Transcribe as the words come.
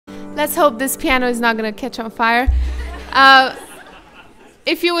Let's hope this piano is not going to catch on fire.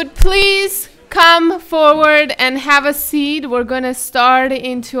 If you would please come forward and have a seat. We're going to start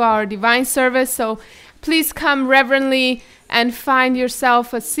into our divine service. So please come reverently and find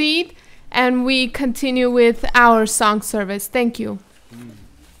yourself a seat. And we continue with our song service. Thank you.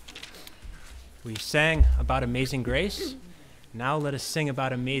 We sang about amazing grace. Now let us sing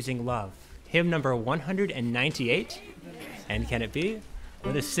about amazing love. Hymn number 198. And can it be?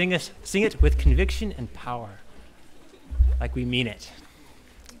 Let us sing it with conviction and power, like we mean it,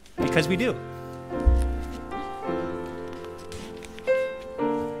 because we do.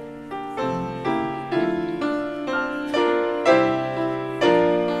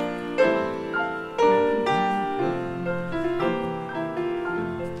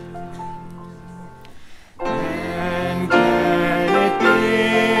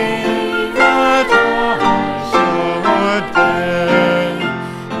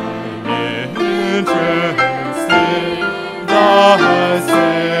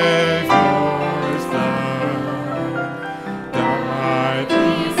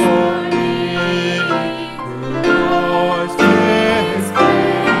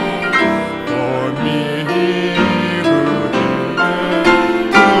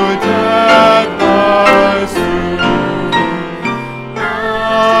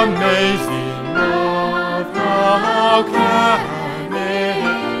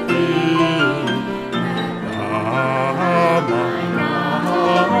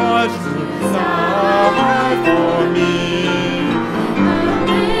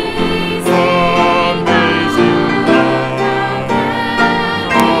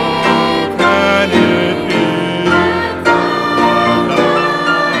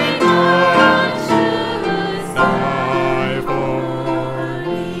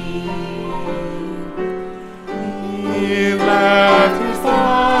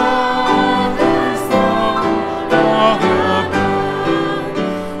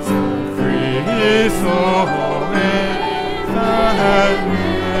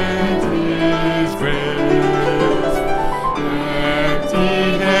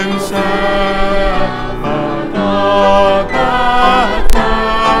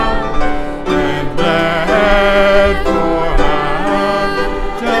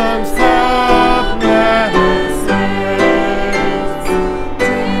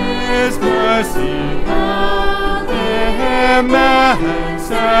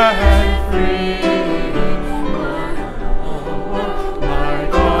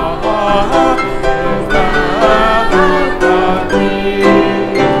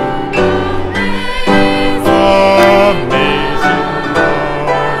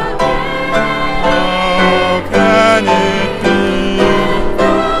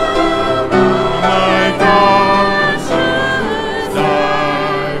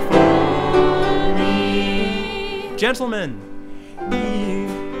 Gentlemen,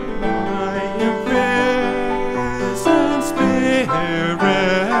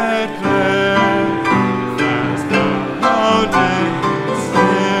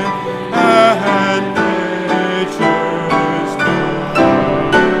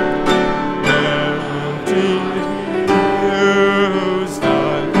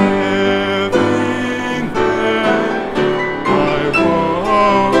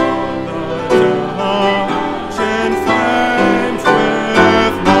 Fire.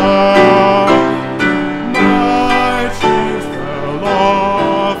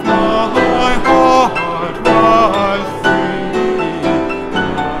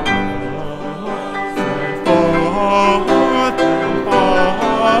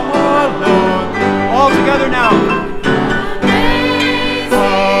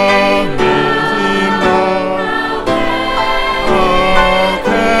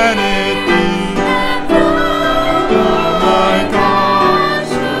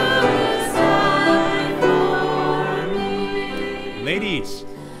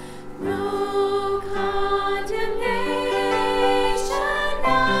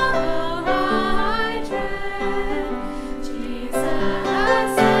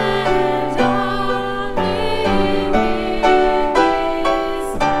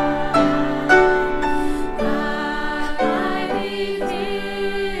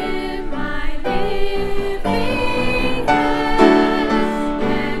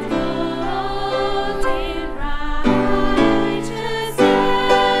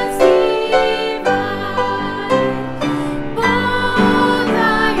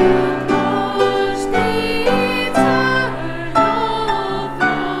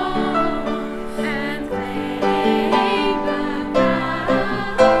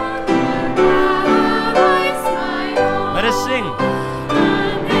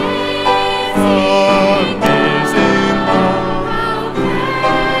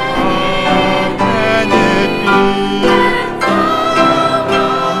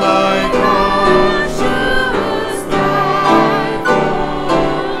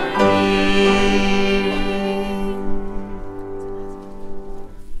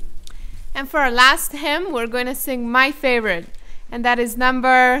 our last hymn, we're going to sing my favorite, and that is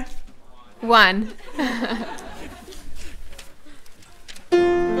number 1.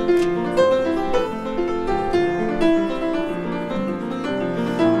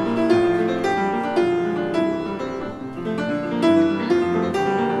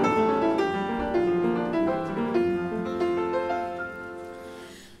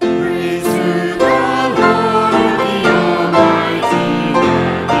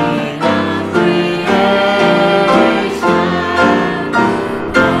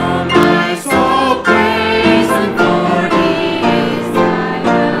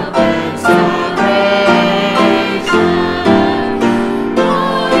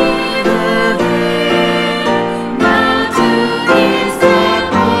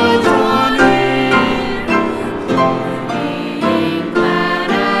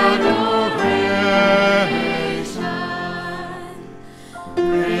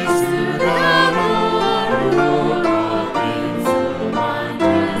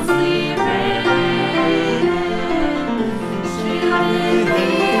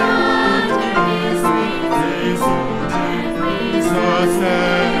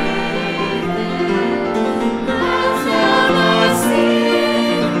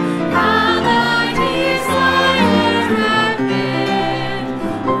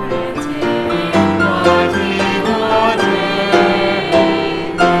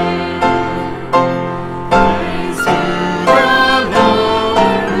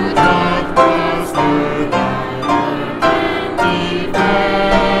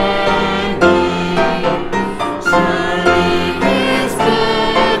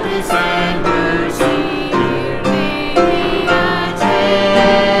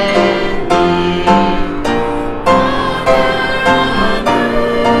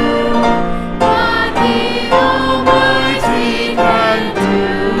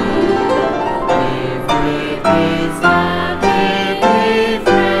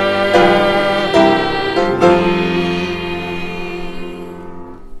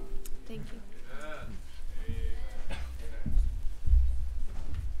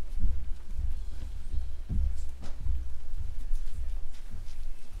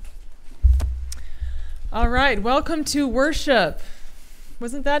 All right, welcome to worship.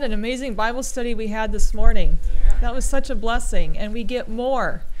 Wasn't that an amazing Bible study we had this morning? That was such a blessing, and we get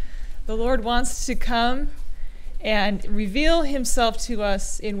more. The Lord wants to come and reveal himself to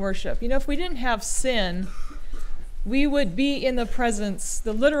us in worship. You know, if we didn't have sin, we would be in the presence,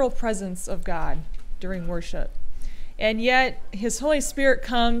 the literal presence of God during worship. And yet, his Holy Spirit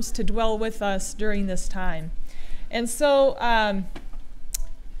comes to dwell with us during this time. And so,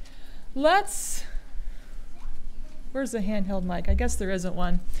 where's the handheld mic? I guess there isn't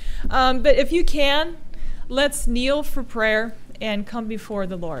one. But if you can, let's kneel for prayer and come before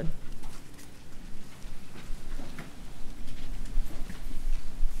the Lord.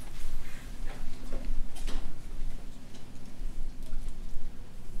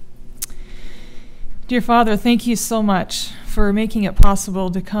 Dear Father, thank you so much for making it possible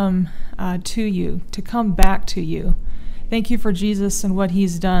to come to you, to come back to you. Thank you for Jesus and what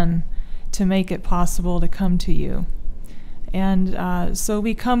he's done to make it possible to come to you. And so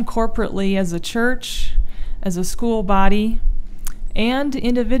we come corporately as a church, as a school body, and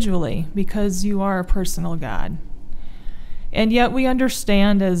individually because you are a personal God. And yet we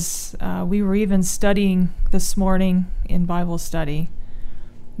understand, as we were even studying this morning in Bible study,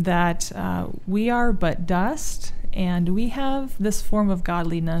 that we are but dust, and we have this form of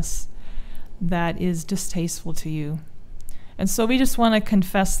godliness that is distasteful to you. And so we just want to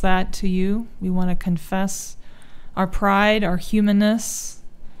confess that to you. We want to confess our pride, our humanness,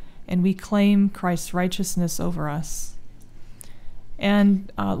 and we claim Christ's righteousness over us. And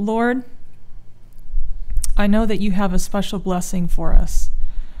Lord, I know that you have a special blessing for us,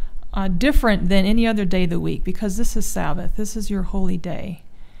 different than any other day of the week, because this is Sabbath. This is your holy day.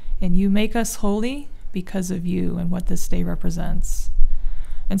 And you make us holy because of you and what this day represents.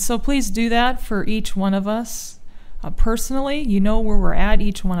 And so please do that for each one of us. Personally, you know where we're at,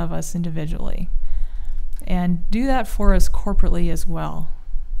 each one of us individually. And do that for us corporately as well,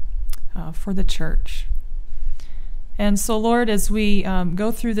 for the church. And so, Lord, as we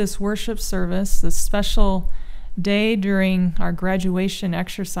go through this worship service, this special day during our graduation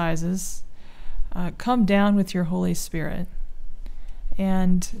exercises, come down with your Holy Spirit.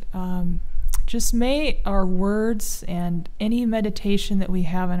 And just may our words and any meditation that we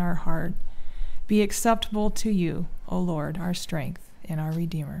have in our heart be acceptable to you, O Lord, our strength and our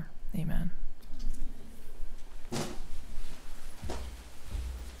Redeemer. Amen.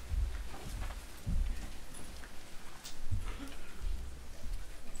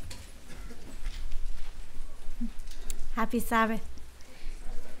 Happy Sabbath.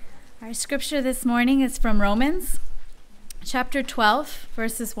 Our scripture this morning is from Romans, chapter 12,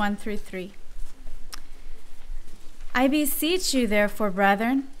 verses 1 through 3. I beseech you, therefore,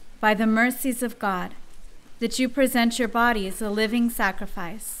 brethren, by the mercies of God, that you present your bodies a living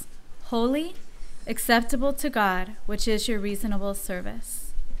sacrifice, holy, acceptable to God, which is your reasonable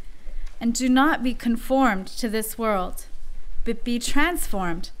service. And do not be conformed to this world, but be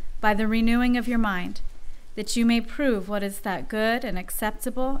transformed by the renewing of your mind, that you may prove what is that good and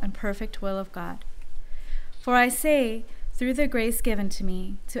acceptable and perfect will of God. For I say, through the grace given to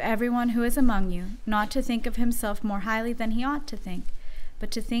me, to everyone who is among you, not to think of himself more highly than he ought to think,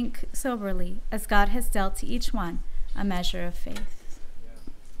 but to think soberly, as God has dealt to each one a measure of faith.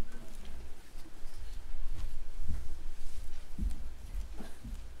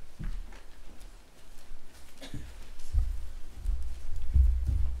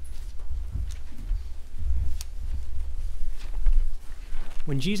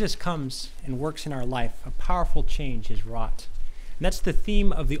 When Jesus comes and works in our life, a powerful change is wrought. And that's the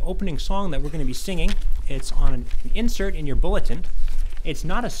theme of the opening song that we're going to be singing. It's on an insert in your bulletin. It's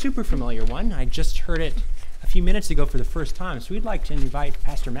not a super familiar one. I just heard it a few minutes ago for the first time. So we'd like to invite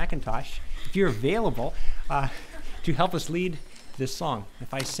Pastor McIntosh, if you're available, to help us lead this song.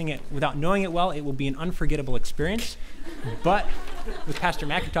 If I sing it without knowing it well, it will be an unforgettable experience. But with Pastor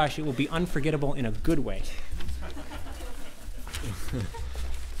McIntosh, it will be unforgettable in a good way.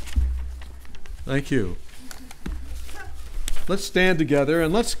 Thank you. Let's stand together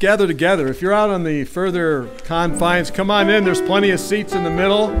and let's gather together. If you're out on the further confines, come on in. There's plenty of seats in the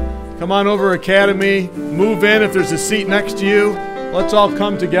middle. Come on over Academy. Move in if there's a seat next to you. Let's all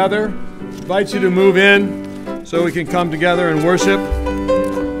come together. Invite you to move in so we can come together and worship.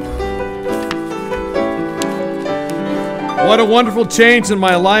 What a wonderful change in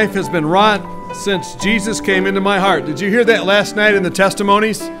my life has been wrought since Jesus came into my heart. Did you hear that last night in the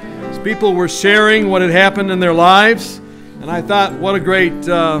testimonies? As people were sharing what had happened in their lives, and I thought, what a great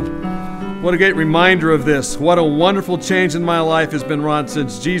reminder of this. What a wonderful change in my life has been wrought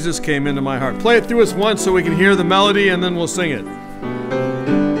since Jesus came into my heart. Play it through us once so we can hear the melody, and then we'll sing it.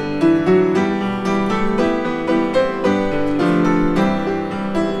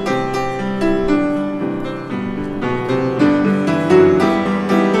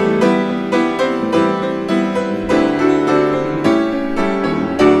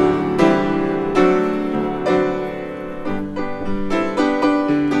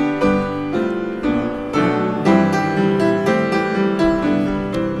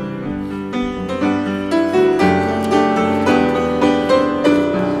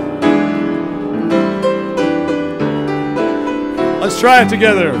 Try it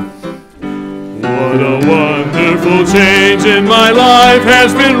together. What a wonderful change in my life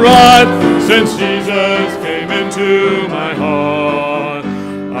has been wrought since Jesus came into my heart.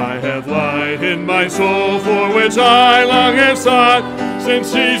 I have light in my soul for which I long have sought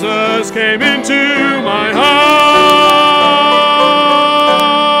since Jesus came into my heart.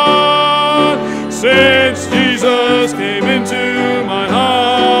 Since Jesus came into my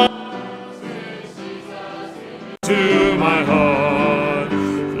heart. To my heart.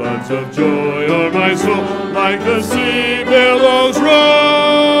 Of joy o'er my soul, like the sea billows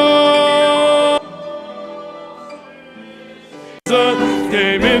roll. Jesus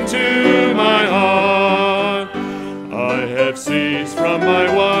came into my heart. I have ceased from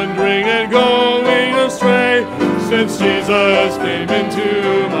my wandering and going astray, since Jesus came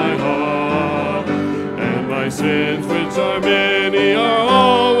into my heart. And my sins, which are many, are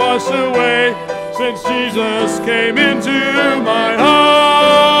all washed away, since Jesus came into my heart.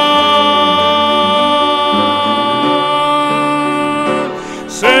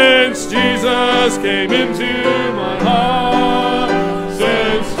 Since Jesus came into my heart,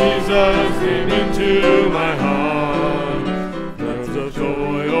 since Jesus came into my heart, floods of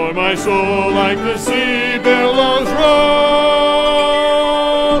joy o'er my soul, like the sea billows roll.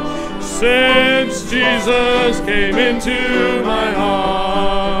 Since Jesus came into my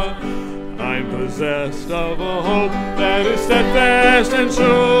heart, I'm possessed of a hope that is steadfast and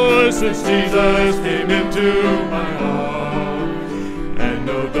sure, since Jesus came into my heart.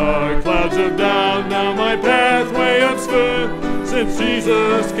 No dark clouds of doubt now my pathway obscure, since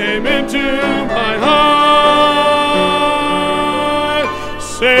Jesus came into my heart.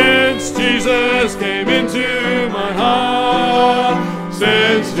 Since Jesus came into my heart.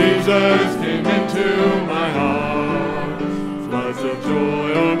 Since Jesus came into my heart. Floods of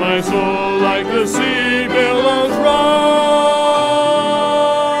joy o'er my soul, like the sea billows roll.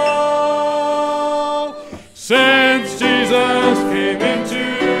 Since Jesus came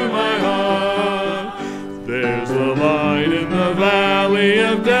into my heart, there's the light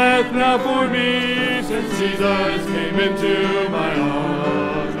Jesus came into my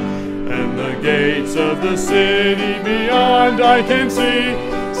heart. And the gates of the city beyond I can see,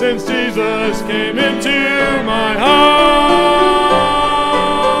 since Jesus came into my heart.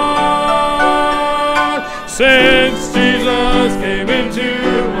 Since Jesus came into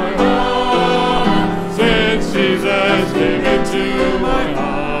my heart. Since Jesus came into my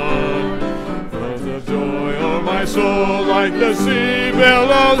heart. Floods of joy o'er my soul like the sea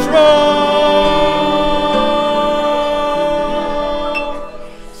billows roll.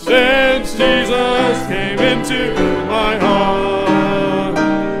 Since Jesus came into my heart,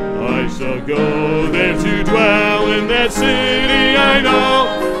 I shall go there to dwell in that city I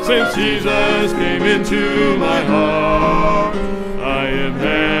know. Since Jesus came into my heart, I am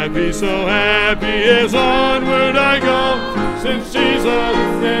happy, so happy as onward I go. Since Jesus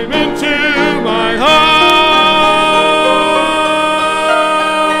came into my heart.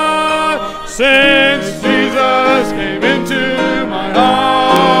 Since Jesus came into my heart.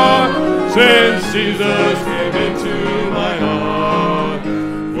 Since Jesus came into my heart.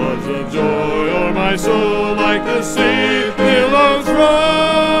 Floods of joy o'er my soul like the sea billows roll.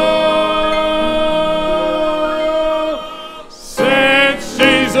 Since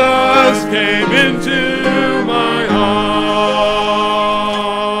Jesus came into my heart.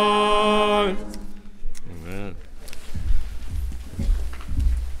 Amen.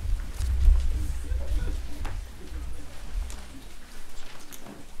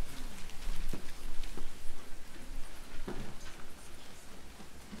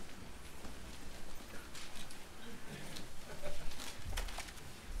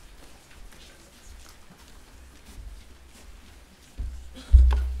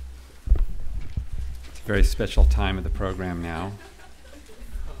 Very special time of the program now.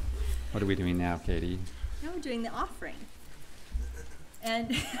 What are we doing now, Katie? Now we're doing the offering.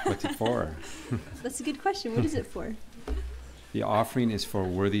 And What's it for? that's a good question. What is it for? The offering is for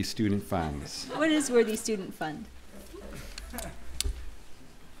Worthy Student Funds. What is Worthy Student Fund?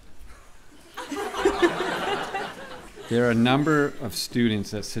 There are a number of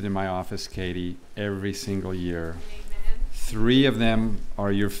students that sit in my office, Katie, every single year. 3 of them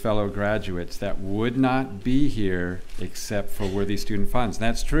are your fellow graduates that would not be here except for Worthy Student Funds.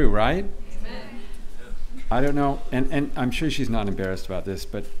 That's true, right? Amen. I don't know, and I'm sure she's not embarrassed about this,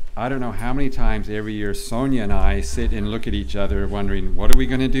 but I don't know how many times every year Sonia and I sit and look at each other wondering, what are we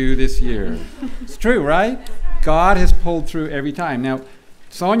going to do this year? It's true, right? God has pulled through every time. Now,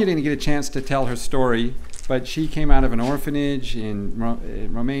 Sonia didn't get a chance to tell her story, but she came out of an orphanage in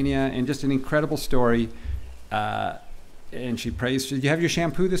Romania, and just an incredible story. And she prays. Did you have your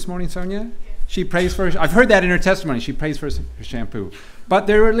shampoo this morning, Sonia? Yes. She prays for. I've heard that in her testimony. She prays for her shampoo. But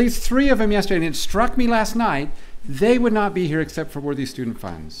there were at least 3 of them yesterday, and it struck me last night. They would not be here except for Worthy Student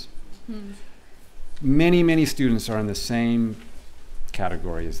Funds. Many, many students are in the same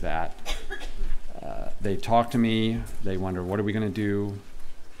category as that. They talk to me. They wonder, what are we going to do?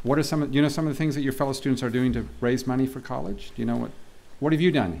 What are some of the things that your fellow students are doing to raise money for college? Do you know what have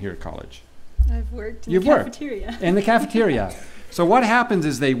you done here at college? I've worked in the cafeteria. In the cafeteria. So what happens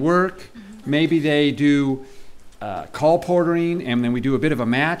is they work, maybe they do call portering, and then we do a bit of a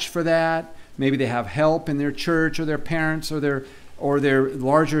match for that. Maybe they have help in their church or their parents or their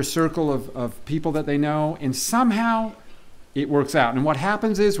larger circle of people that they know, and somehow it works out. And what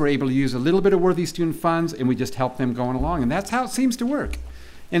happens is we're able to use a little bit of Worthy Student Funds, and we just help them going along. And that's how it seems to work.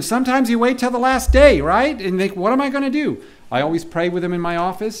 And sometimes you wait till the last day, right? And think, what am I going to do? I always pray with them in my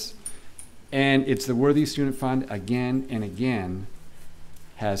office. And it's the Worthy Student Fund again and again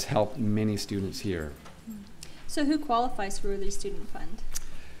has helped many students here. So who qualifies for Worthy Student Fund?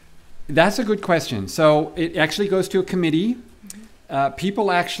 That's a good question. So it actually goes to a committee. People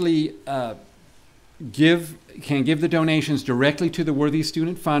actually can give the donations directly to the Worthy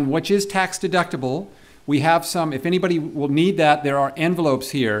Student Fund, which is tax deductible. We have some, if anybody will need that, there are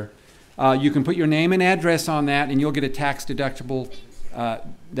envelopes here. You can put your name and address on that, and you'll get a tax deductible.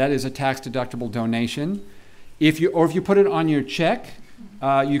 That is a tax deductible donation. If you put it on your check,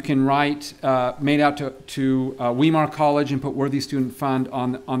 you can write made out to Weimar College and put Worthy Student Fund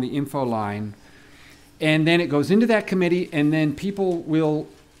on the info line, and then it goes into that committee, and then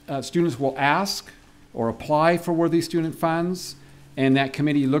students will ask or apply for Worthy Student Funds, and that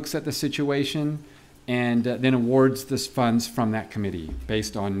committee looks at the situation and then awards the funds from that committee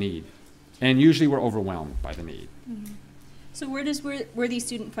based on need. And usually we're overwhelmed by the need. Mm-hmm. So where does Worthy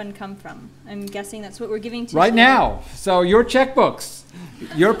Student Fund come from? I'm guessing that's what we're giving to right now. So your checkbooks,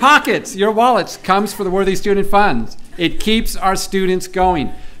 your pockets, your wallets comes for the Worthy Student Funds. It keeps our students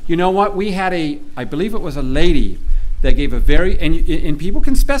going. You know what? We had I believe it was a lady that gave a very, and people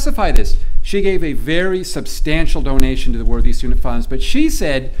can specify this, she gave a very substantial donation to the Worthy Student Funds, but she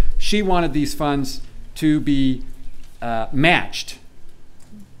said she wanted these funds to be matched.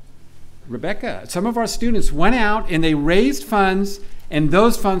 Rebecca, some of our students went out and they raised funds, and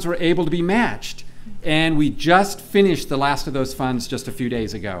those funds were able to be matched. And we just finished the last of those funds just a few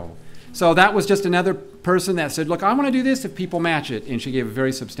days ago. So that was just another person that said, look, I want to do this if people match it. And she gave a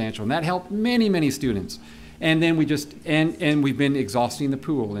very substantial. And that helped many, many students. And then we just, and we've been exhausting the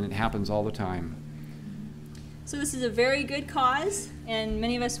pool, and it happens all the time. So this is a very good cause, and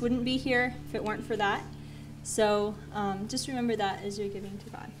many of us wouldn't be here if it weren't for that. So just remember that as you're giving to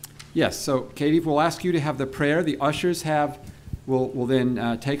God. Yes, so Katie, we'll ask you to have the prayer. The ushers will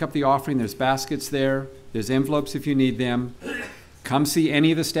then take up the offering. There's baskets there. There's envelopes if you need them. Come see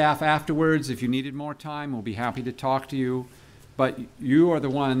any of the staff afterwards. If you needed more time, we'll be happy to talk to you. But you are the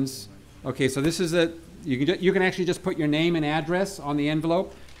ones. Okay, so this is you can actually just put your name and address on the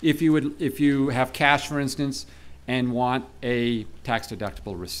envelope if you have cash, for instance, and want a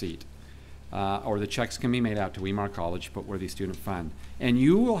tax-deductible receipt. Or the checks can be made out to Weimar College, but Worthy Student Fund. And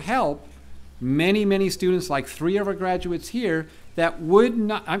you will help many, many students, like 3 of our graduates here, that would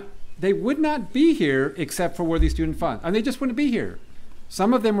not be here except for Worthy Student Fund. And they just wouldn't be here.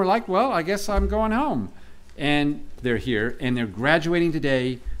 Some of them were like, well, I guess I'm going home. And they're here, and they're graduating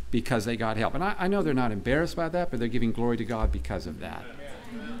today because they got help. And I know they're not embarrassed by that, but they're giving glory to God because of that.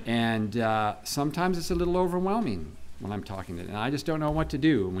 And sometimes it's a little overwhelming when I'm talking to them. And I just don't know what to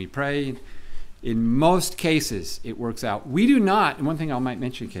do. And we pray. In most cases, it works out. We do not, and one thing I might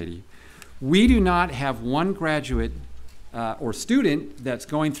mention, Katie, we do not have one graduate or student that's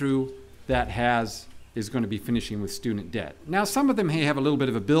going through that is going to be finishing with student debt. Now, some of them may have a little bit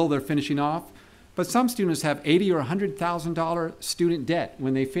of a bill they're finishing off, but some students have $80,000 or $100,000 student debt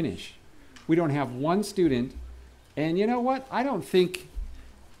when they finish. We don't have one student, and you know what? I don't think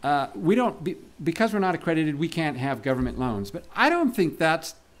because we're not accredited, we can't have government loans. But I don't think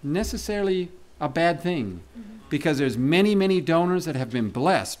that's necessarily a bad thing, because there's many, many donors that have been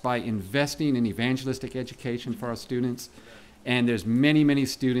blessed by investing in evangelistic education for our students, and there's many, many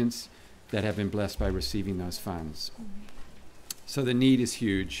students that have been blessed by receiving those funds. So the need is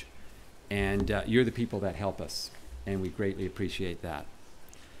huge, and you're the people that help us, and we greatly appreciate that.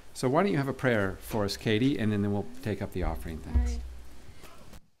 So why don't you have a prayer for us, Katie, and then we'll take up the offering. Thanks.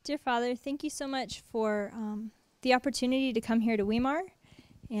 Dear Father, thank you so much for the opportunity to come here to Weimar,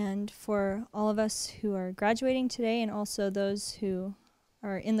 and for all of us who are graduating today, and also those who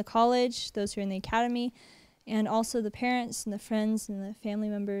are in the college, those who are in the academy, and also the parents and the friends and the family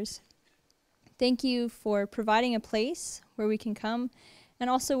members. Thank you for providing a place where we can come, and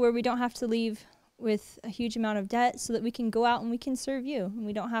also where we don't have to leave with a huge amount of debt, so that we can go out and we can serve you, and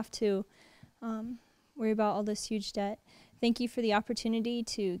we don't have to worry about all this huge debt. Thank you for the opportunity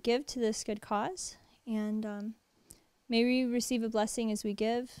to give to this good cause, and may we receive a blessing as we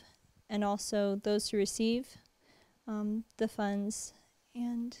give, and also those who receive the funds.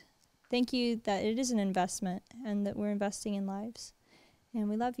 And thank you that it is an investment, and that we're investing in lives. And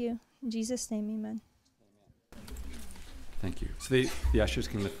we love you. In Jesus' name, amen. Thank you. So the ushers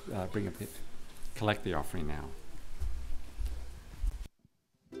can collect the offering now.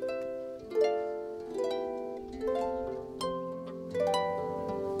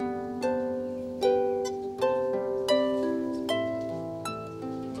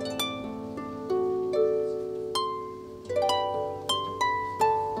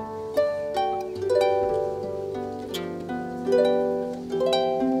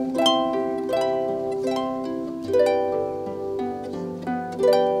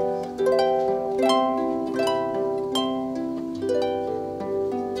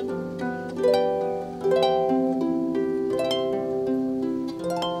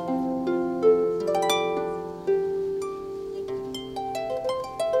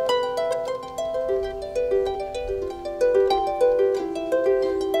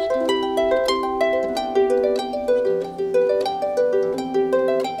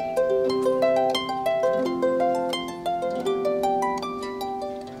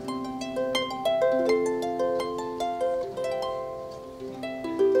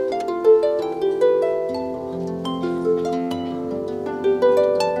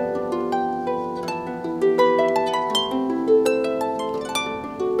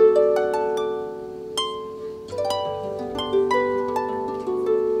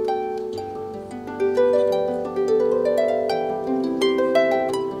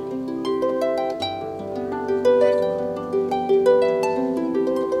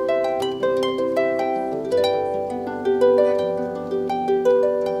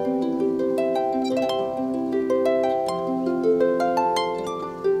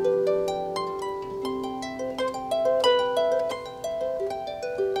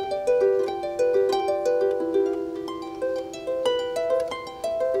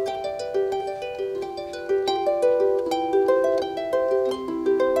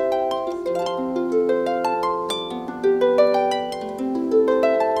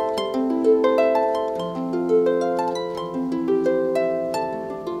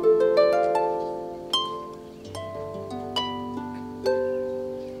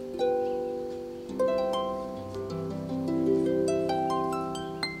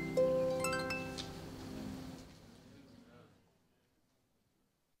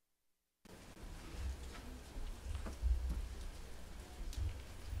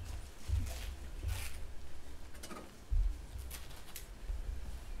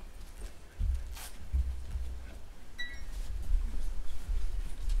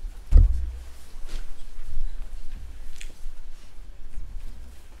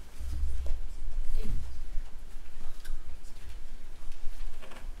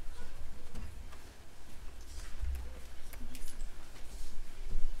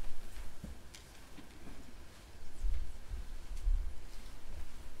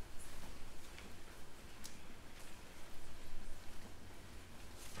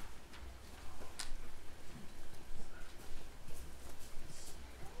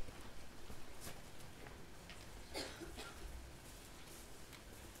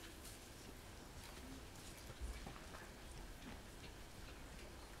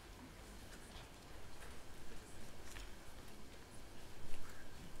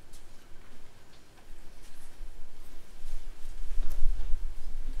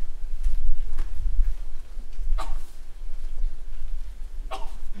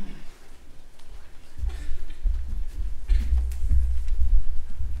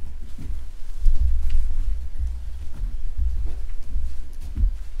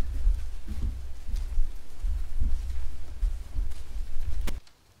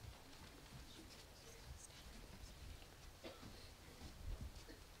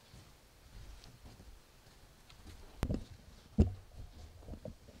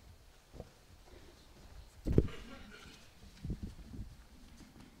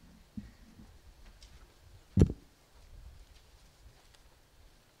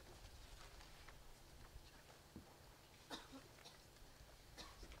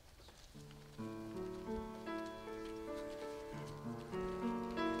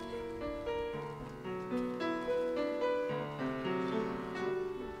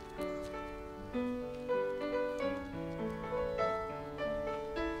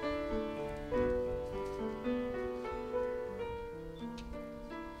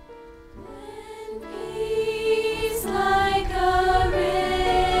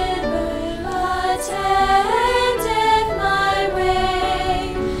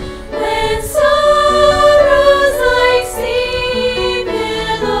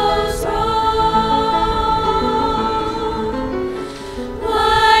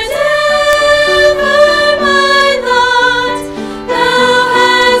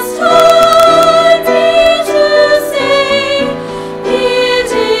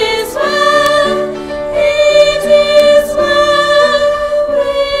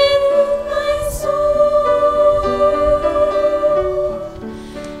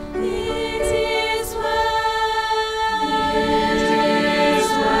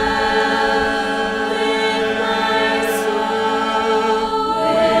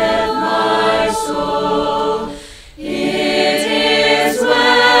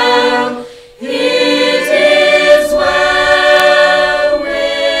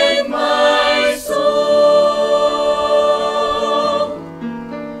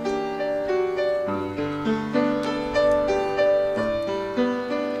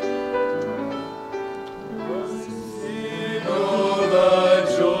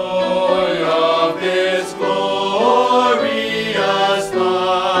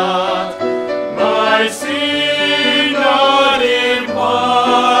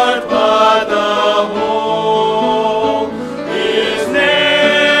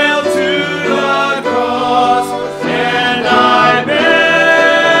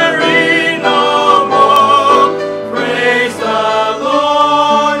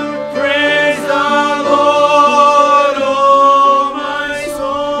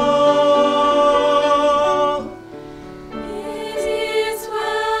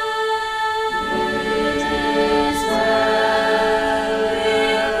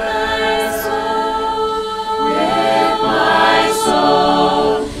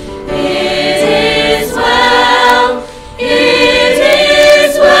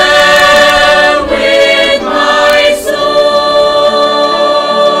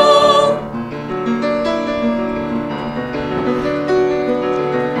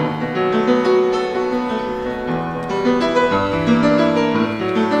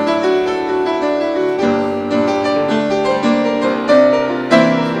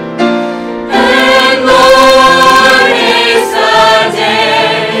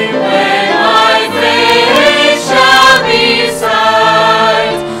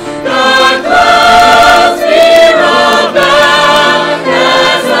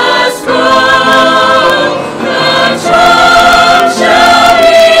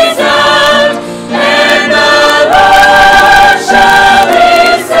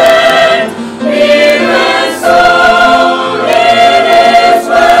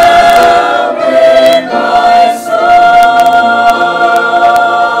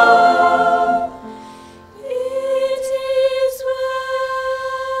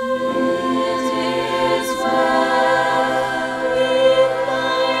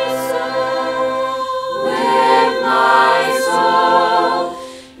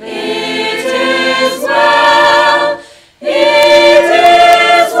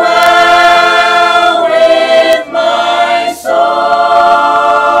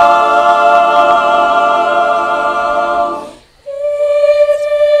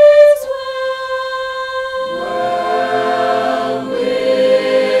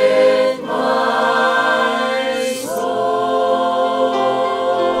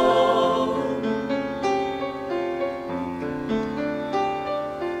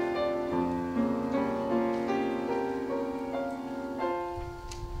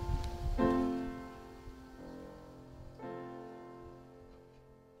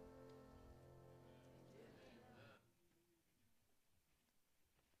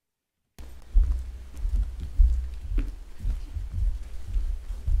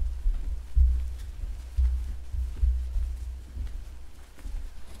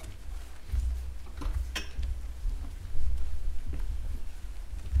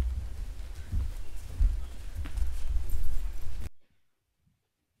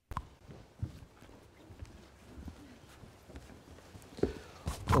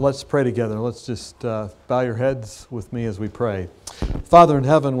 Let's pray together. Let's just bow your heads with me as we pray. Father in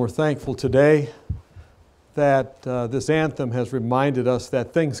heaven, we're thankful today that this anthem has reminded us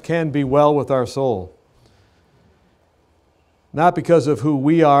that things can be well with our soul. Not because of who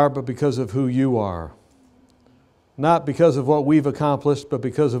we are, but because of who you are. Not because of what we've accomplished, but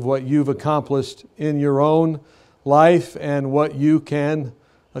because of what you've accomplished in your own life and what you can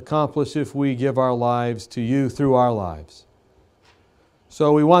accomplish if we give our lives to you through our lives.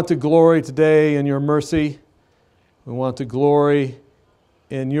 So we want to glory today in your mercy. We want to glory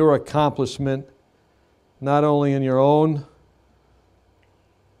in your accomplishment, not only in your own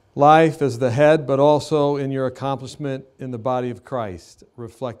life as the head, but also in your accomplishment in the body of Christ,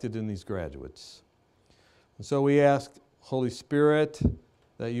 reflected in these graduates. And so we ask, Holy Spirit,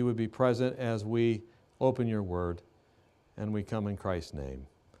 that you would be present as we open your word, and we come in Christ's name.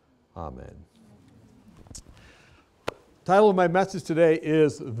 Amen. The title of my message today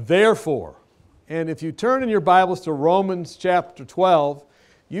is Therefore. And if you turn in your Bibles to Romans chapter 12,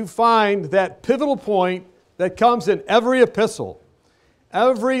 you find that pivotal point that comes in every epistle.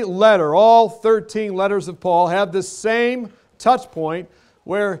 Every letter, all 13 letters of Paul, have this same touch point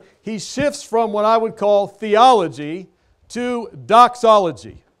where he shifts from what I would call theology to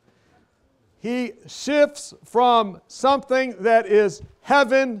doxology. He shifts from something that is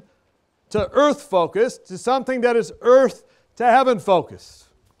heaven to earth focused to something that is earth to heaven focused.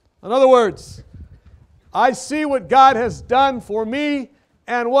 In other words, I see what God has done for me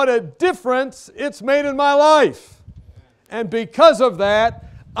and what a difference it's made in my life. And because of that,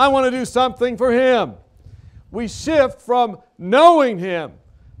 I want to do something for Him. We shift from knowing Him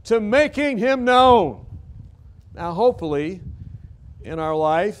to making Him known. Now, hopefully, in our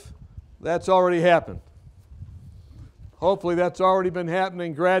life, that's already happened. Hopefully that's already been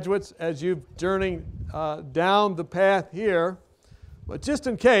happening, graduates, as you've journeyed down the path here. But just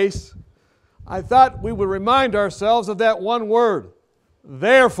in case, I thought we would remind ourselves of that one word,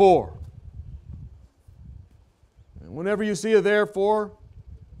 therefore. And whenever you see a therefore,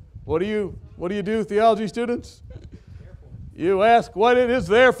 what do you do, theology students? You ask what it is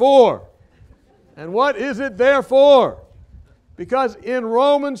there for. And what is it there for? Because in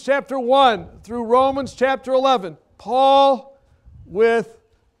Romans chapter 1 through Romans chapter 11, Paul, with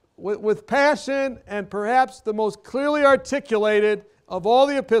passion and perhaps the most clearly articulated of all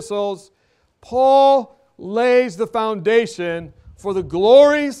the epistles, Paul lays the foundation for the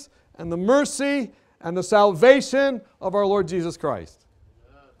glories and the mercy and the salvation of our Lord Jesus Christ.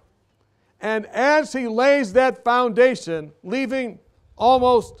 And as he lays that foundation, leaving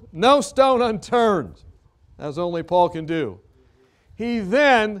almost no stone unturned, as only Paul can do, he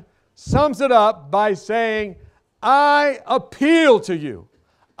then sums it up by saying, I appeal to you.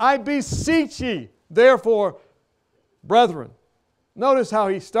 I beseech ye, therefore, brethren. Notice how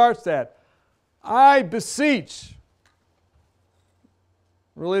he starts that. I beseech.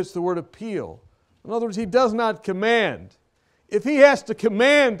 Relates to the word appeal. In other words, he does not command. If he has to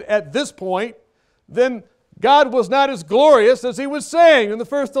command at this point, then God was not as glorious as he was saying in the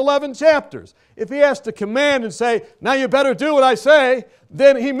first 11 chapters. If he has to command and say, now you better do what I say,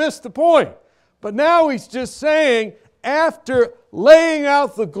 then he missed the point. But now he's just saying, after laying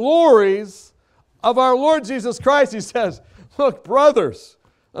out the glories of our Lord Jesus Christ, he says, look, brothers.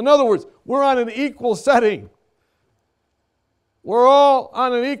 In other words, we're on an equal setting. We're all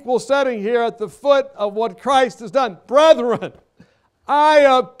on an equal setting here at the foot of what Christ has done. Brethren, I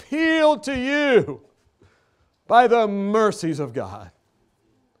appeal to you by the mercies of God.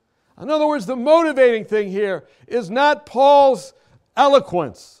 In other words, the motivating thing here is not Paul's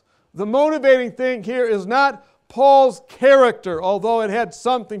eloquence. The motivating thing here is not Paul's character, although it had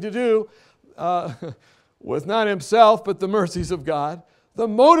something to do with not himself, but the mercies of God. The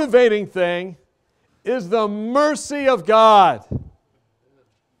motivating thing is the mercy of God.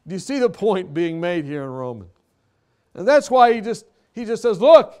 Do you see the point being made here in Romans? And that's why he just says,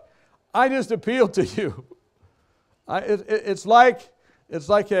 look, I just appeal to you. It's like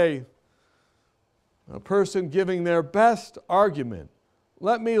a person giving their best argument.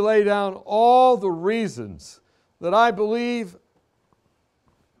 Let me lay down all the reasons that I believe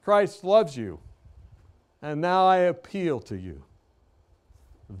Christ loves you. And now I appeal to you.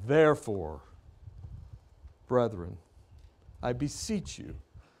 Therefore, brethren, I beseech you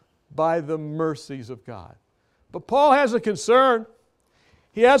by the mercies of God. But Paul has a concern.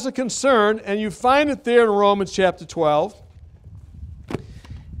 He has a concern, and you find it there in Romans chapter 12.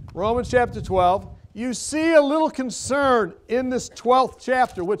 Romans chapter 12. You see a little concern in this 12th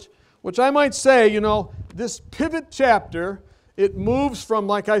chapter, which I might say, this pivot chapter, it moves from,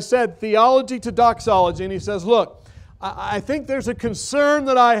 like I said, theology to doxology. And he says, look, I think there's a concern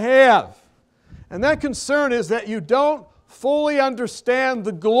that I have. And that concern is that you don't fully understand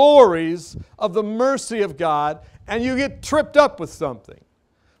the glories of the mercy of God, and you get tripped up with something.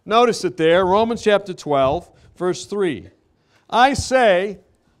 Notice it there, Romans chapter 12, verse 3. I say,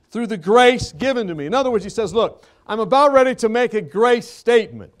 through the grace given to me. In other words, he says, look, I'm about ready to make a grace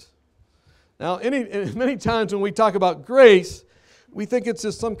statement. Now, many times when we talk about grace, we think it's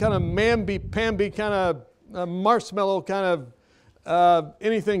just some kind of mamby-pamby kind of marshmallow kind of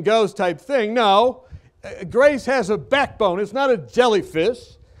anything goes type thing. No, grace has a backbone. It's not a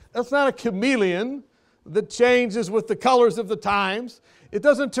jellyfish. It's not a chameleon that changes with the colors of the times. It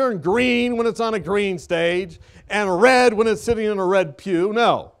doesn't turn green when it's on a green stage and red when it's sitting in a red pew.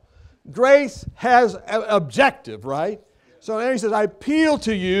 No. Grace has an objective, right? So he says, I appeal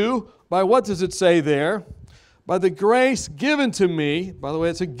to you by, what does it say there? By the grace given to me. By the way,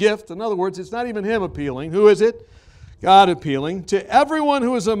 it's a gift. In other words, it's not even him appealing. Who is it? God appealing. To everyone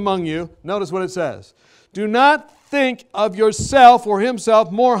who is among you, notice what it says. Do not think of yourself or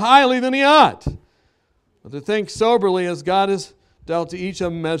himself more highly than he ought, but to think soberly as God has dealt to each a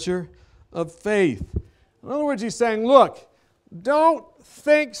measure of faith. In other words, he's saying, look, don't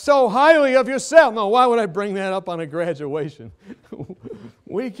think so highly of yourself. No, why would I bring that up on a graduation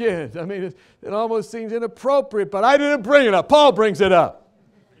weekend? I mean, it almost seems inappropriate, but I didn't bring it up. Paul brings it up.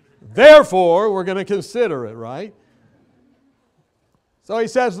 Therefore, we're going to consider it, right? So he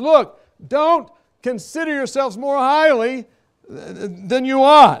says, look, don't consider yourselves more highly than you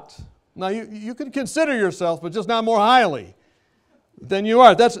ought. Now, you can consider yourself, but just not more highly than you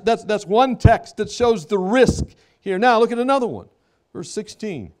are. That's one text that shows the risk here. Now, look at another one. Verse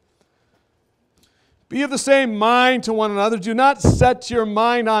 16. Be of the same mind to one another. Do not set your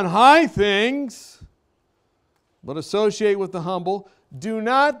mind on high things, but associate with the humble. Do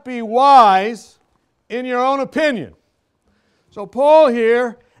not be wise in your own opinion. So Paul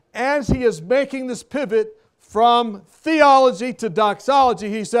here, as he is making this pivot from theology to doxology,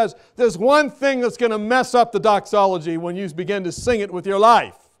 he says, there's one thing that's going to mess up the doxology when you begin to sing it with your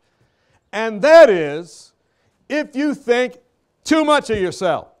life. And that is, if you think too much of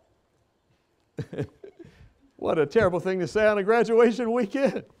yourself. What a terrible thing to say on a graduation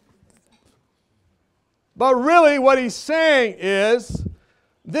weekend. But really what he's saying is,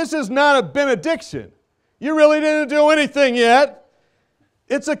 this is not a benediction. You really didn't do anything yet.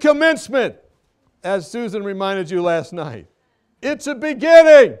 It's a commencement, as Susan reminded you last night. It's a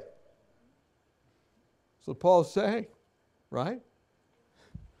beginning. So Paul's saying, right?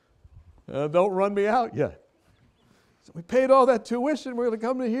 Don't run me out yet. So we paid all that tuition. We're going to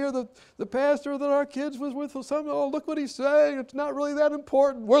come to hear the pastor that our kids was with. Oh, look what he's saying. It's not really that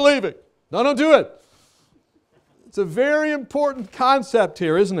important. We're leaving. No, don't do it. It's a very important concept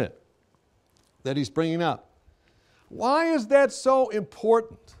here, isn't it? That he's bringing up. Why is that so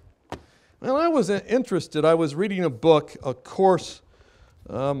important? Well, I was interested. I was reading a book, a course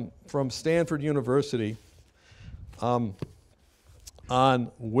from Stanford University on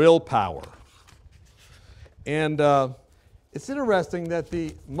willpower. And it's interesting that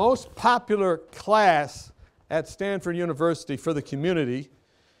the most popular class at Stanford University for the community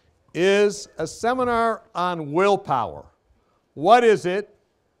is a seminar on willpower. What is it?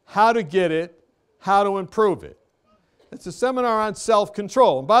 How to get it? How to improve it? It's a seminar on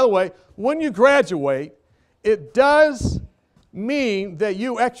self-control. And by the way, when you graduate, it does mean that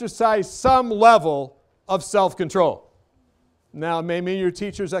you exercise some level of self-control. Now, it may mean your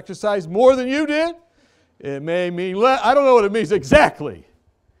teachers exercise more than you did. It may mean less. I don't know what it means exactly.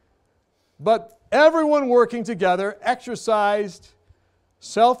 But everyone working together exercised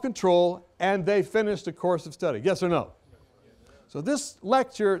self-control, and they finished a course of study. Yes or no? So this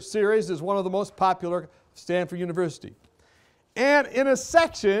lecture series is one of the most popular at Stanford University. And in a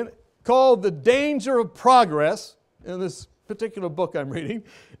section called The Danger of Progress, in this particular book I'm reading,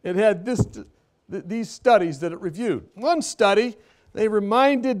 it had these studies that it reviewed. One study, they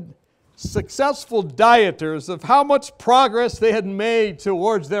reminded successful dieters of how much progress they had made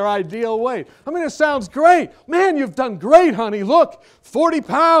towards their ideal weight. I mean, it sounds great. Man, you've done great, honey. Look, 40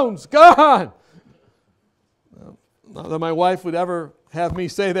 pounds gone. Not that my wife would ever have me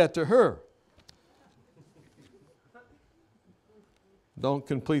say that to her. Don't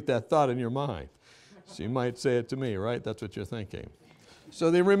complete that thought in your mind. She might say it to me, right? That's what you're thinking. So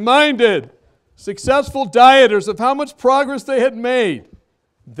they reminded successful dieters of how much progress they had made.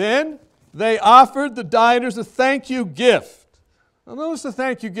 Then they offered the dieters a thank you gift. Now notice the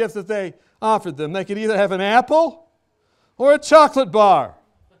thank you gift that they offered them. They could either have an apple or a chocolate bar.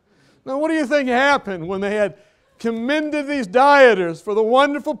 Now what do you think happened when they had commended these dieters for the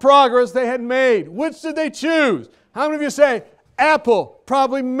wonderful progress they had made? Which did they choose? How many of you say apple?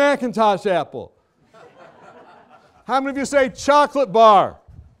 Probably Macintosh apple. How many of you say chocolate bar?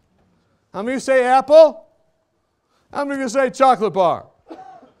 How many of you say apple? How many of you say chocolate bar?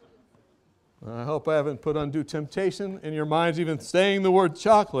 I hope I haven't put undue temptation in your minds even saying the word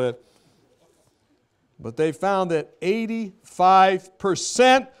chocolate. But they found that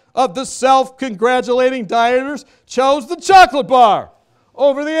 85% of the self-congratulating dieters chose the chocolate bar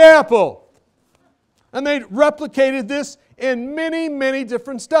over the apple. And they replicated this in many, many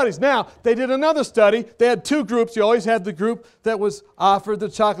different studies. Now, they did another study. They had two groups. You always had the group that was offered the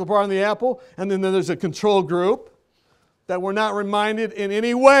chocolate bar and the apple, and then there's a control group that were not reminded in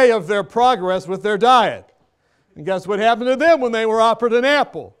any way of their progress with their diet. And guess what happened to them when they were offered an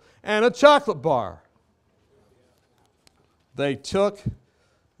apple and a chocolate bar? They took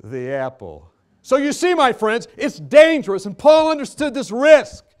the apple. So you see, my friends, it's dangerous, and Paul understood this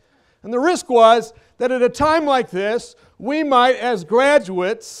risk. And the risk was that at a time like this, we might, as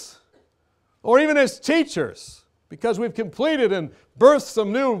graduates, or even as teachers, because we've completed and birthed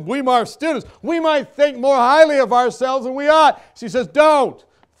some new Weimar students, we might think more highly of ourselves than we ought. So he says, don't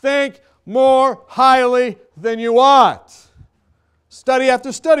think more highly than you ought. Study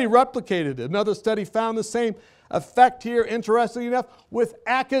after study replicated it. Another study found the same effect here, interestingly enough, with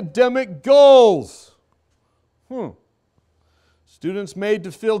academic goals. Students made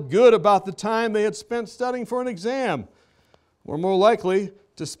to feel good about the time they had spent studying for an exam were more likely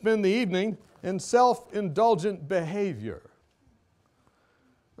to spend the evening in self-indulgent behavior.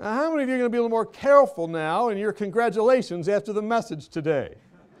 Now, how many of you are going to be a little more careful now in your congratulations after the message today?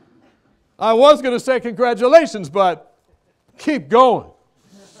 I was going to say congratulations, but keep going.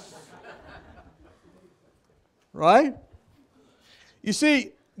 Right? You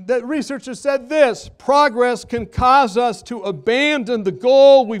see, the researchers said this: progress can cause us to abandon the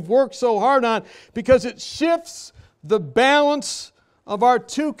goal we've worked so hard on because it shifts the balance of our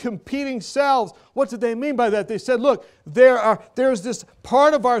two competing selves. What did they mean by that? They said, look, there's this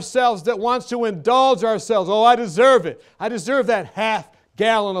part of ourselves that wants to indulge ourselves. Oh, I deserve it. I deserve that half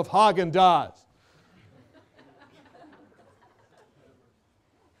gallon of Haagen-Dazs.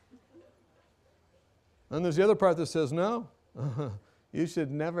 And there's the other part that says, no, you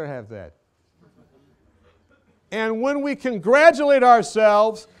should never have that. And when we congratulate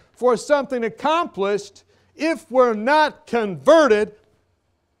ourselves for something accomplished, if we're not converted,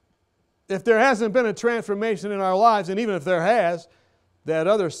 if there hasn't been a transformation in our lives, and even if there has, that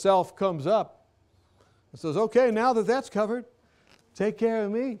other self comes up and says, okay, now that that's covered, take care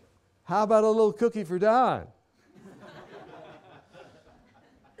of me. How about a little cookie for Don?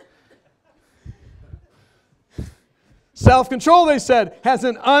 Self-control, they said, has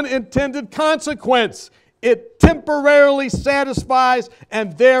an unintended consequence. It temporarily satisfies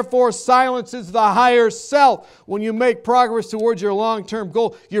and therefore silences the higher self. When you make progress towards your long-term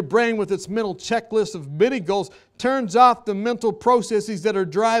goal, your brain with its mental checklist of mini goals turns off the mental processes that are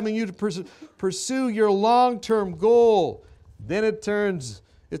driving you to pursue your long-term goal. Then it turns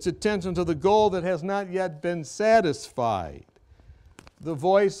its attention to the goal that has not yet been satisfied. The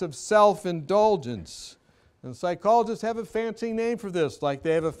voice of self-indulgence. And psychologists have a fancy name for this, like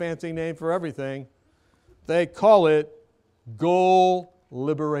they have a fancy name for everything. They call it goal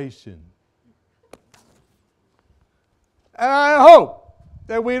liberation. And I hope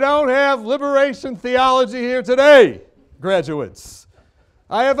that we don't have liberation theology here today, graduates.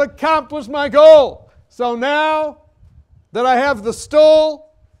 I have accomplished my goal. So now that I have the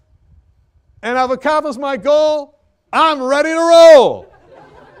stole and I've accomplished my goal, I'm ready to roll.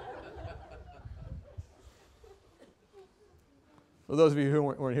 For those of you who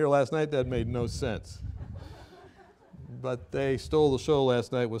weren't here last night, that made no sense. But they stole the show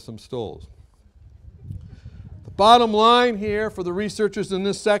last night with some stoles. The bottom line here for the researchers in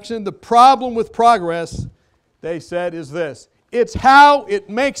this section, the problem with progress, they said, is this: it's how it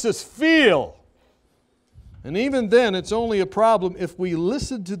makes us feel. And even then, it's only a problem if we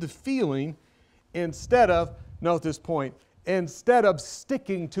listen to the feeling instead of, note this point, instead of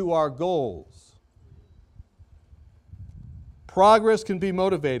sticking to our goals. Progress can be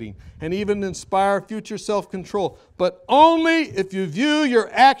motivating and even inspire future self-control, but only if you view your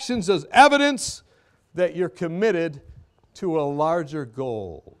actions as evidence that you're committed to a larger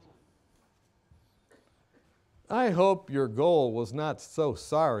goal. I hope your goal was not so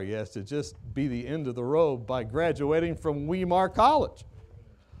sorry as to just be the end of the road by graduating from Weimar College.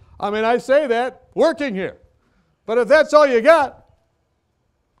 I mean, I say that working here, but if that's all you got,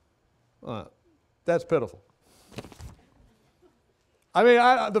 that's pitiful. I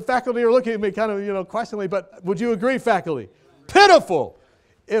mean, the faculty are looking at me kind of, questioningly, but would you agree, faculty? Pitiful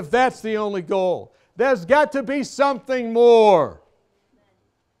if that's the only goal. There's got to be something more.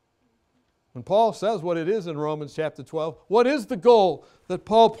 When Paul says what it is in Romans chapter 12, what is the goal that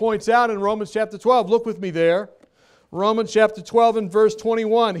Paul points out in Romans chapter 12? Look with me there. Romans chapter 12 and verse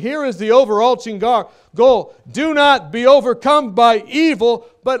 21. Here is the overarching goal. Do not be overcome by evil,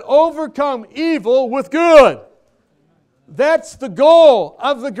 but overcome evil with good. That's the goal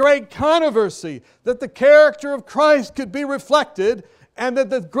of the great controversy, that the character of Christ could be reflected and that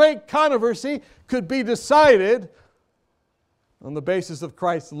the great controversy could be decided on the basis of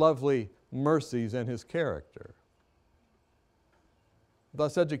Christ's lovely mercies and His character.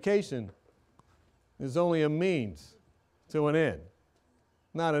 Thus, education is only a means to an end,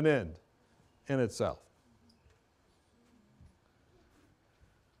 not an end in itself.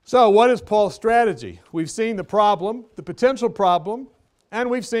 So, what is Paul's strategy? We've seen the problem, the potential problem, and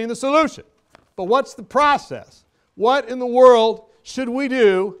we've seen the solution. But what's the process? What in the world should we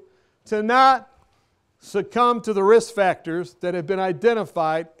do to not succumb to the risk factors that have been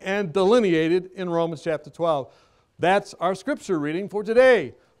identified and delineated in Romans chapter 12? That's our scripture reading for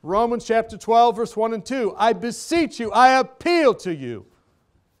today. Romans chapter 12, verse 1 and 2. I beseech you, I appeal to you,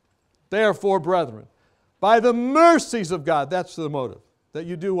 therefore, brethren, by the mercies of God, that's the motive, that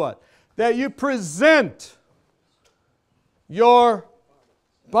you do what? That you present your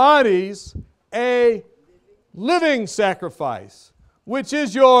bodies a living sacrifice, which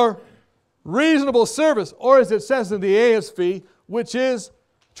is your reasonable service, or as it says in the ASV, which is,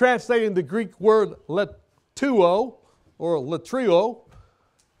 translating the Greek word letuo, or latrio,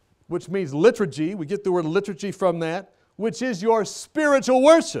 which means liturgy. We get the word liturgy from that, which is your spiritual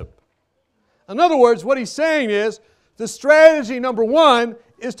worship. In other words, what he's saying is, the strategy number one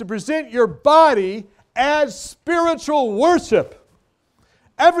is to present your body as spiritual worship.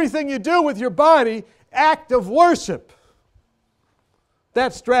 Everything you do with your body, act of worship.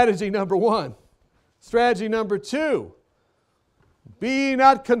 That's strategy number one. Strategy number two, be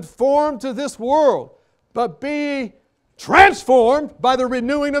not conformed to this world, but be transformed by the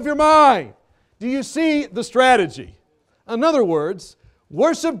renewing of your mind. Do you see the strategy? In other words,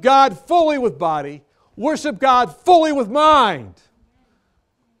 worship God fully with body, worship God fully with mind.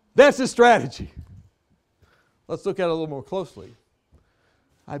 That's the strategy. Let's look at it a little more closely.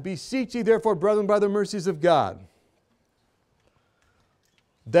 I beseech you, therefore, brethren, by the mercies of God,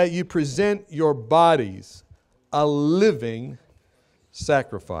 that you present your bodies a living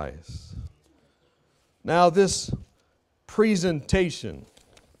sacrifice. Now, this presentation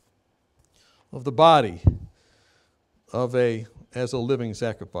of the body as a living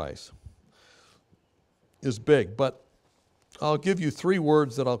sacrifice is big, but I'll give you 3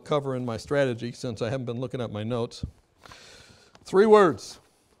 words that I'll cover in my strategy since I haven't been looking at my notes. 3 words.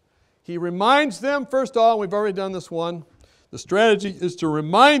 He reminds them, first of all, we've already done this one, the strategy is to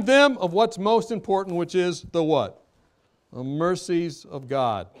remind them of what's most important, which is the what? The mercies of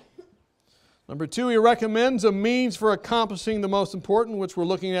God. Number 2, he recommends a means for accomplishing the most important, which we're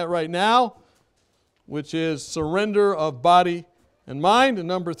looking at right now, which is surrender of body and mind. And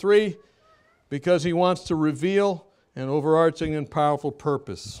number 3, because he wants to reveal an overarching and powerful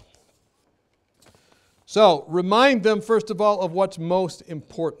purpose. So, remind them, first of all, of what's most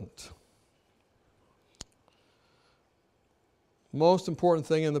important. Most important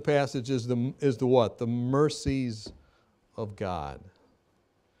thing in the passage is the what? The mercies of God.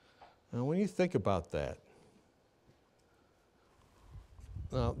 Now, when you think about that,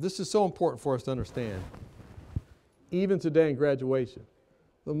 now, this is so important for us to understand, even today in graduation.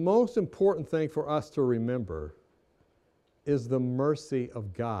 The most important thing for us to remember is the mercy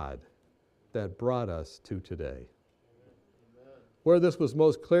of God that brought us to today. Where this was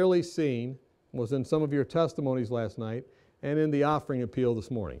most clearly seen was in some of your testimonies last night and in the offering appeal this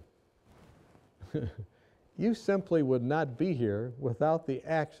morning. You simply would not be here without the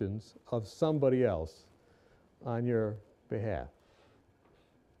actions of somebody else on your behalf.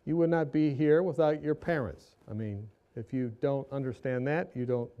 You would not be here without your parents. I mean, if you don't understand that, you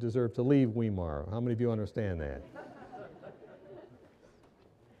don't deserve to leave Weimar. How many of you understand that?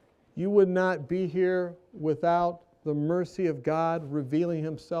 You would not be here without the mercy of God revealing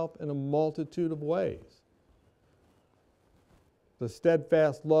Himself in a multitude of ways. The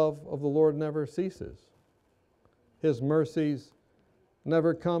steadfast love of the Lord never ceases. His mercies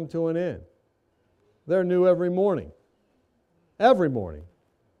never come to an end. They're new every morning. Every morning.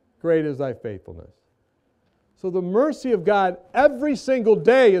 Great is thy faithfulness. So the mercy of God every single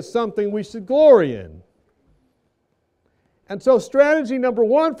day is something we should glory in. And so strategy number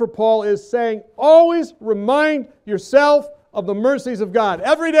 1 for Paul is saying, always remind yourself of the mercies of God.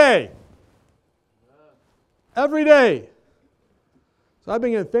 Every day. Every day. So I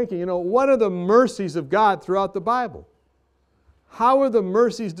began thinking, what are the mercies of God throughout the Bible? How are the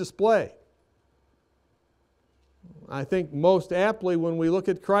mercies displayed? I think most aptly when we look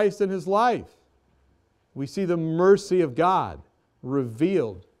at Christ and His life, we see the mercy of God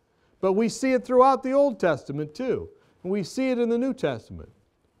revealed. But we see it throughout the Old Testament too. And we see it in the New Testament.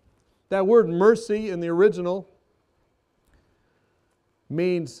 That word mercy in the original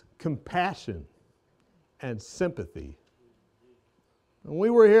means compassion and sympathy. When we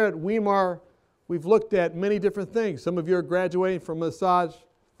were here at Weimar, we've looked at many different things. Some of you are graduating from massage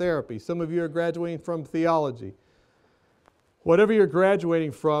therapy. Some of you are graduating from theology. Whatever you're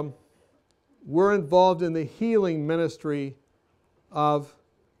graduating from, we're involved in the healing ministry of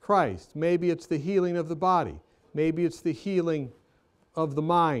Christ. Maybe it's the healing of the body. Maybe it's the healing of the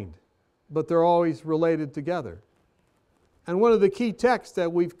mind. But they're always related together. And one of the key texts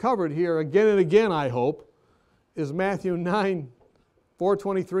that we've covered here again and again, I hope, is Matthew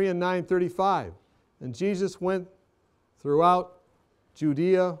 9:423 and 9:35. And Jesus went throughout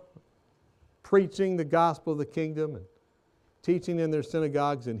Judea, preaching the gospel of the kingdom and teaching in their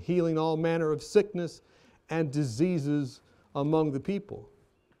synagogues and healing all manner of sickness and diseases among the people.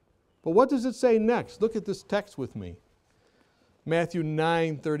 But what does it say next? Look at this text with me. Matthew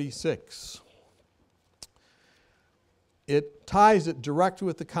 9:36. It ties it directly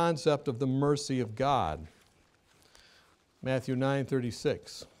with the concept of the mercy of God. Matthew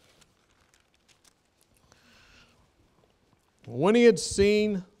 9:36. When he had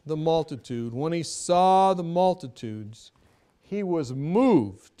seen the multitude, when he saw the multitudes, he was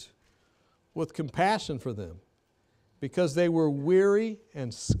moved with compassion for them, because they were weary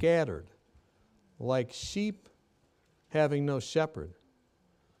and scattered, like sheep having no shepherd.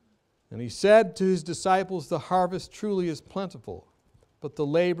 And he said to his disciples, the harvest truly is plentiful, but the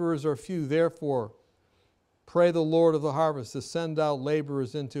laborers are few. Therefore, pray the Lord of the harvest to send out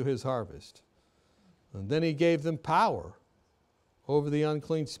laborers into his harvest. And then he gave them power over the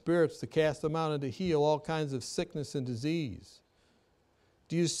unclean spirits to cast them out and to heal all kinds of sickness and disease.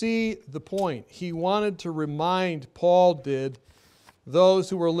 Do you see the point? He wanted to remind, Paul did, those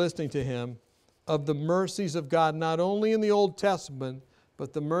who were listening to him of the mercies of God, not only in the Old Testament,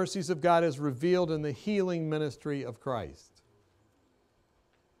 but the mercies of God as revealed in the healing ministry of Christ.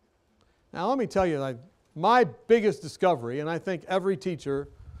 Now let me tell you, my biggest discovery, and I think every teacher,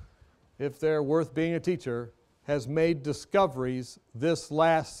 if they're worth being a teacher, has made discoveries this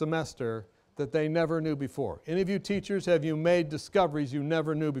last semester that they never knew before. Any of you teachers, have you made discoveries you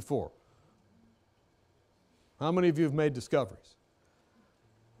never knew before? How many of you have made discoveries?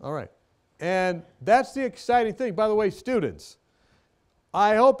 All right. And that's the exciting thing. By the way, students,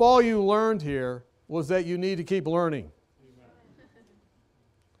 I hope all you learned here was that you need to keep learning.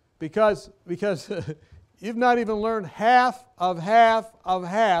 Because you've not even learned half of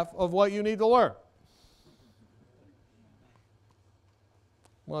what you need to learn.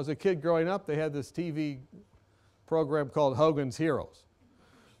 When I was a kid growing up, they had this TV program called Hogan's Heroes.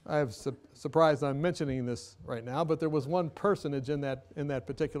 I'm surprised I'm mentioning this right now, but there was one personage in that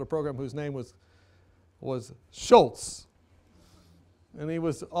particular program whose name was Schultz. And he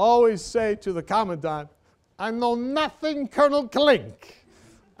would always say to the commandant, I know nothing, Colonel Klink.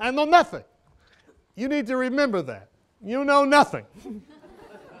 I know nothing. You need to remember that. You know nothing.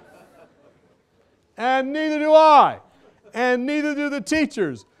 And neither do I. And neither do the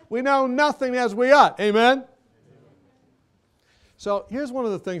teachers. We know nothing as we ought. Amen? So here's one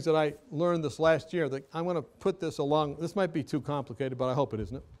of the things that I learned this last year. That I'm going to put this along. This might be too complicated, but I hope it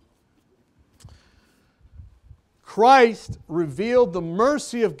isn't. Christ revealed the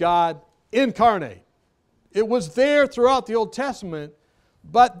mercy of God incarnate. It was there throughout the Old Testament,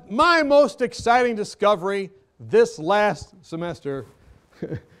 but my most exciting discovery this last semester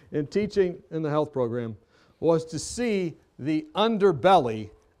in teaching in the health program was to see the underbelly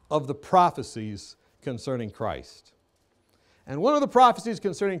of the prophecies concerning Christ. And one of the prophecies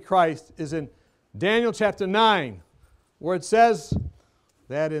concerning Christ is in Daniel chapter 9, where it says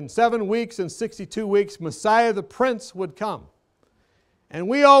that in 7 weeks and 62 weeks, Messiah the Prince would come. And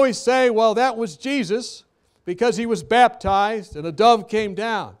we always say, well, that was Jesus because he was baptized and a dove came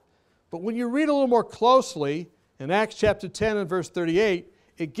down. But when you read a little more closely in Acts chapter 10 and verse 38,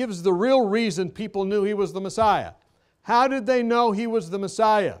 it gives the real reason people knew he was the Messiah. How did they know he was the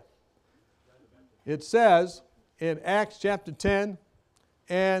Messiah? It says in Acts chapter 10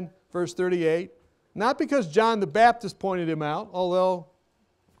 and verse 38, not because John the Baptist pointed him out, although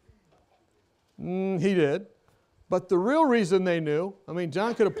he did, but the real reason they knew,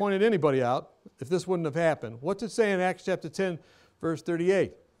 John could have pointed anybody out if this wouldn't have happened. What's it say in Acts chapter 10, verse 38?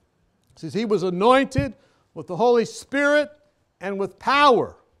 It says, he was anointed with the Holy Spirit and with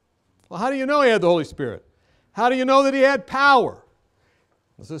power. Well, how do you know he had the Holy Spirit? How do you know that he had power?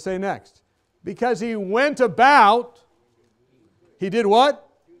 Let's just say next. Because he went about, he did what?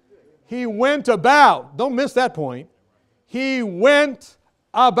 He went about. Don't miss that point. He went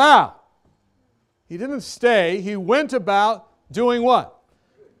about. He didn't stay. He went about doing what?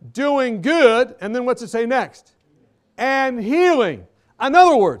 Doing good. And then what's it say next? And healing. In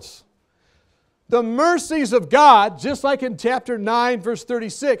other words, the mercies of God, just like in chapter 9, verse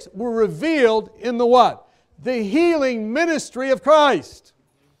 36, were revealed in the what? The healing ministry of Christ.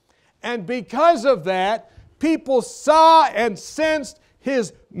 And because of that, people saw and sensed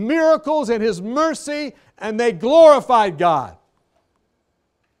His miracles and His mercy, and they glorified God.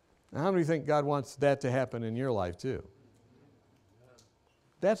 Now, how many think God wants that to happen in your life too?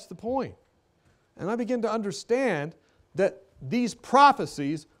 That's the point. And I begin to understand that these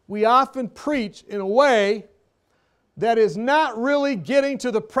prophecies we often preach in a way that is not really getting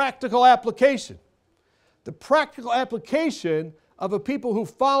to the practical application. The practical application of a people who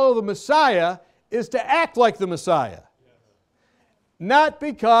follow the Messiah is to act like the Messiah. Not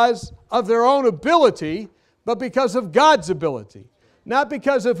because of their own ability, but because of God's ability. Not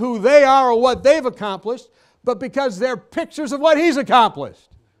because of who they are or what they've accomplished, but because they're pictures of what He's accomplished.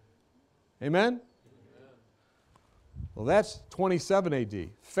 Amen? Well, that's 27 AD.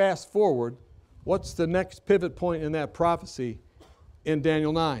 Fast forward, what's the next pivot point in that prophecy in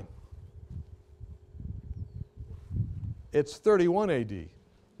Daniel 9? It's 31 AD.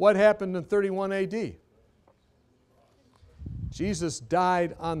 What happened in 31 AD? Jesus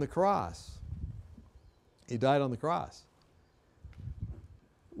died on the cross. He died on the cross.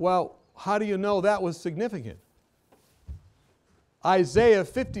 Well, how do you know that was significant? Isaiah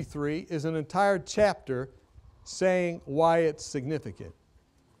 53 is an entire chapter saying why it's significant.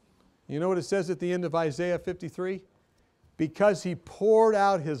 You know what it says at the end of Isaiah 53? Because He poured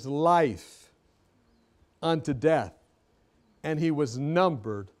out His life unto death, and He was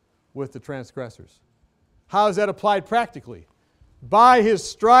numbered with the transgressors. How is that applied practically? By His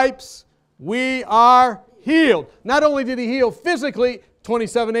stripes we are healed. Not only did He heal physically,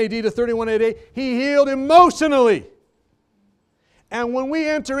 27 AD to 31 AD, He healed emotionally. And when we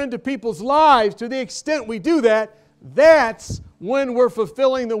enter into people's lives, to the extent we do that, that's when we're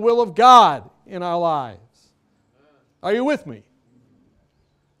fulfilling the will of God in our lives. Are you with me?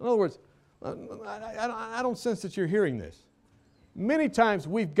 In other words, I don't sense that you're hearing this. Many times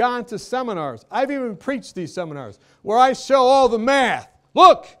we've gone to seminars. I've even preached these seminars where I show all the math.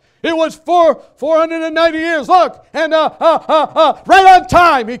 Look, it was 490 years. Look, and right on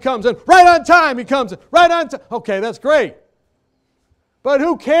time He comes in. Right on time He comes in. Right on time. Okay, that's great. But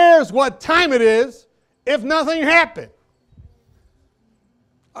who cares what time it is if nothing happened?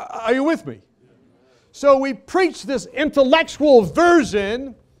 Are you with me? So we preach this intellectual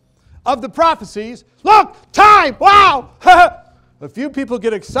version of the prophecies. Look, time, wow! A few people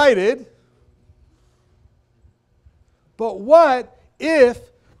get excited. But what if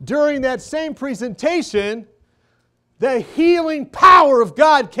during that same presentation the healing power of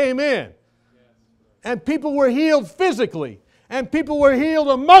God came in and people were healed physically? And people were healed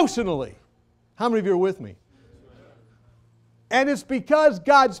emotionally. How many of you are with me? And it's because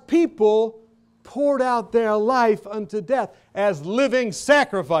God's people poured out their life unto death as living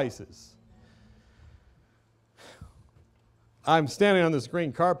sacrifices. I'm standing on this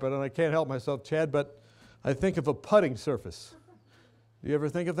green carpet and I can't help myself, Chad, but I think of a putting surface. Do you ever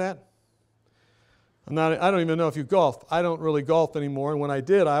think of that? I don't even know if you golf. I don't really golf anymore, and when I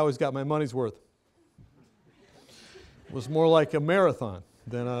did, I always got my money's worth. It was more like a marathon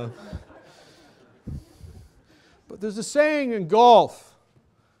than a... But there's a saying in golf,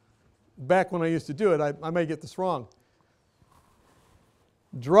 back when I used to do it, I may get this wrong.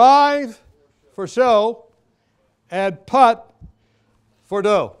 Drive for show and putt for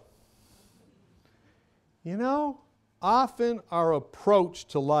dough. You know, often our approach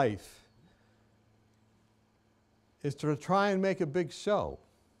to life is to try and make a big show,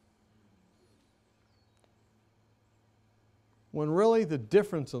 when really the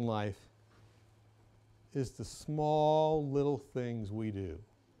difference in life is the small little things we do.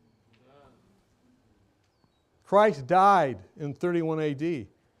 Christ died in 31 AD,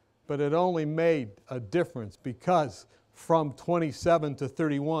 but it only made a difference because from 27 to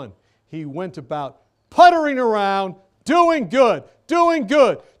 31, He went about puttering around, doing good, doing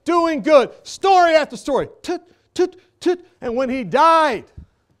good, doing good, story after story, tut, tut, tut. And when He died,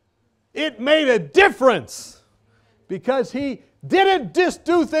 it made a difference. Because He didn't just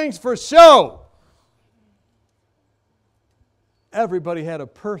do things for show. Everybody had a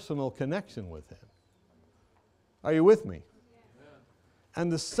personal connection with Him. Are you with me?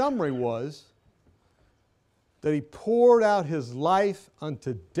 And the summary was that he poured out his life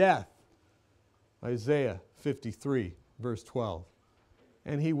unto death. Isaiah 53, verse 12.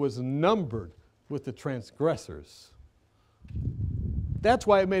 And he was numbered with the transgressors. That's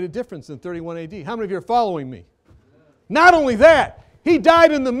why it made a difference in 31 AD. How many of you are following me? Not only that, he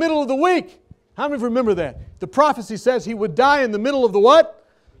died in the middle of the week. How many of you remember that? The prophecy says he would die in the middle of the what?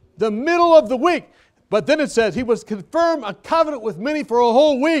 The middle of the week. But then it says he was confirmed a covenant with many for a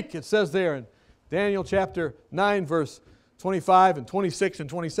whole week. It says there in Daniel chapter 9, verse 25 and 26 and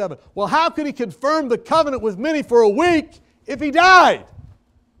 27. Well, how could he confirm the covenant with many for a week if he died?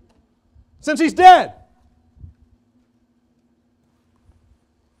 Since he's dead.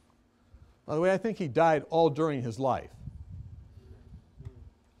 By the way, I think he died all during his life.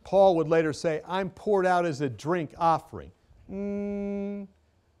 Paul would later say, I'm poured out as a drink offering.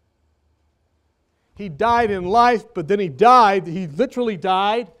 He died in life, but then he died. He literally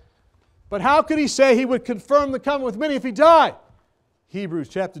died. But how could he say he would confirm the covenant with many if he died? Hebrews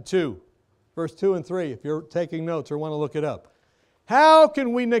chapter 2, verse 2 and 3, if you're taking notes or want to look it up. How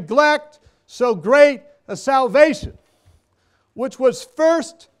can we neglect so great a salvation, which was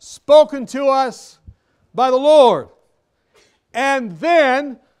first spoken to us by the Lord, and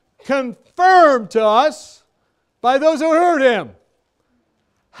then confirmed to us by those who heard him?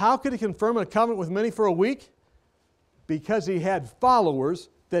 How could he confirm a covenant with many for a week? Because he had followers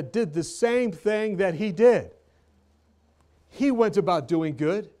that did the same thing that he did. He went about doing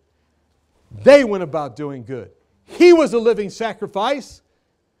good. They went about doing good. He was a living sacrifice.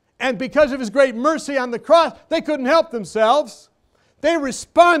 And because of his great mercy on the cross, they couldn't help themselves. They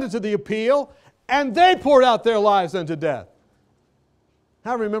responded to the appeal, and they poured out their lives unto death.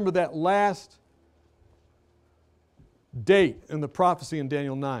 How remember that last date in the prophecy in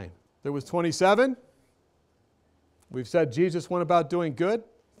Daniel 9? There was 27. We've said Jesus went about doing good.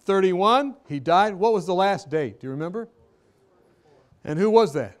 31, he died. What was the last date? Do you remember? And who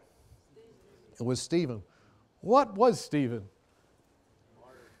was that? It was Stephen. What was Stephen?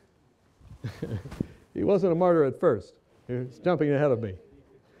 He wasn't a martyr at first. He's jumping ahead of me.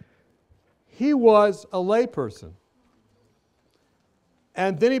 He was a layperson.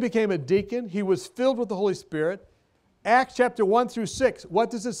 And then he became a deacon. He was filled with the Holy Spirit. Acts chapter 1 through 6.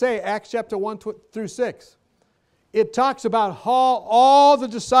 What does it say, Acts chapter 1 through 6? It talks about how all the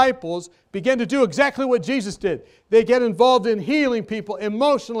disciples began to do exactly what Jesus did. They get involved in healing people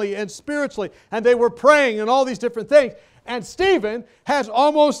emotionally and spiritually, and they were praying and all these different things. And Stephen has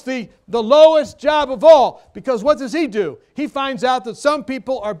almost the lowest job of all, because what does he do? He finds out that some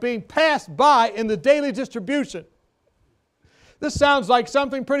people are being passed by in the daily distribution. This sounds like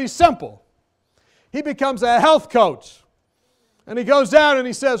something pretty simple. He becomes a health coach. And he goes down and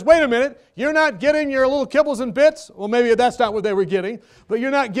he says, wait a minute, you're not getting your little kibbles and bits? Well, maybe that's not what they were getting. But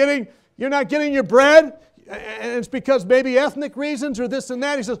you're not getting your bread? And it's because maybe ethnic reasons or this and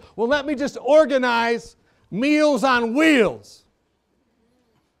that. He says, well, let me just organize Meals on Wheels.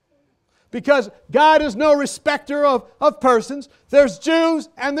 Because God is no respecter of persons. There's Jews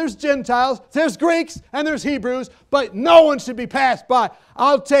and there's Gentiles. There's Greeks and there's Hebrews. But no one should be passed by.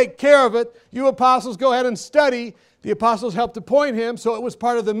 I'll take care of it. You apostles go ahead and study. The apostles helped appoint him, so it was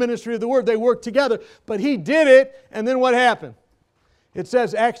part of the ministry of the word. They worked together. But he did it, and then what happened? It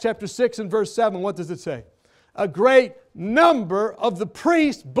says, Acts chapter 6 and verse 7, what does it say? A great number of the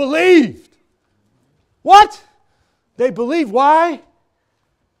priests believed. What? They believed. Why?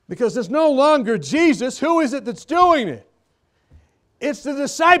 Because it's no longer Jesus. Who is it that's doing it? It's the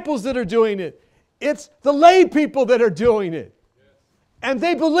disciples that are doing it. It's the lay people that are doing it. And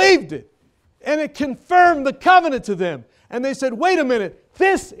they believed it. And it confirmed the covenant to them. And they said, wait a minute,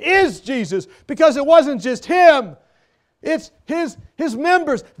 this is Jesus. Because it wasn't just him. It's his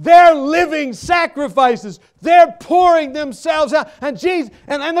members. They're living sacrifices. They're pouring themselves out. And Jesus,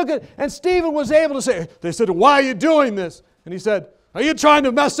 and Stephen was able to say, they said, why are you doing this? And he said, are you trying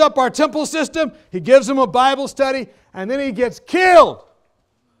to mess up our temple system? He gives them a Bible study, and then he gets killed.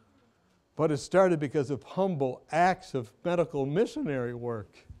 But it started because of humble acts of medical missionary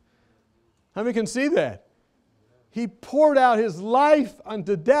work. How many can see that? He poured out his life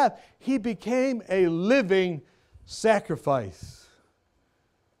unto death. He became a living sacrifice.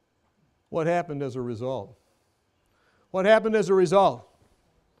 What happened as a result? What happened as a result?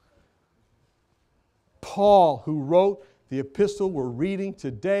 Paul, who wrote the epistle we're reading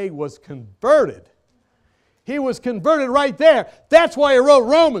today, was converted. He was converted right there. That's why he wrote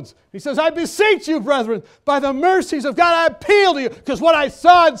Romans. He says, I beseech you, brethren, by the mercies of God, I appeal to you. Because what I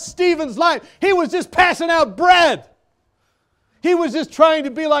saw in Stephen's life, he was just passing out bread. He was just trying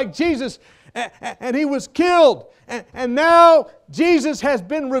to be like Jesus. and he was killed. And now Jesus has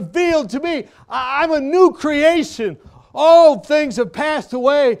been revealed to me. I'm a new creation. Old things have passed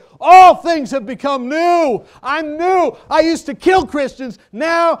away. All things have become new. I'm new. I used to kill Christians.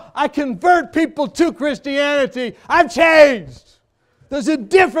 Now I convert people to Christianity. I've changed. There's a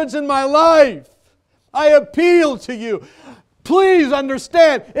difference in my life. I appeal to you. Please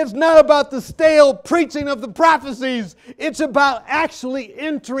understand, it's not about the stale preaching of the prophecies. It's about actually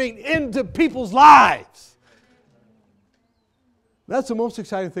entering into people's lives. That's the most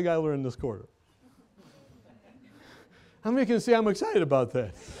exciting thing I learned this quarter. How many can say I'm excited about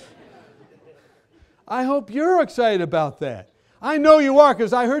that? I hope you're excited about that. I know you are,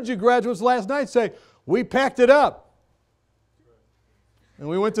 because I heard you graduates last night say, we packed it up. And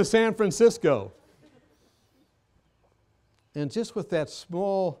we went to San Francisco. And just with that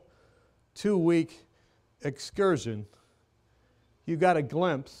small 2-week excursion, you got a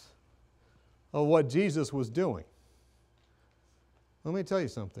glimpse of what Jesus was doing. Let me tell you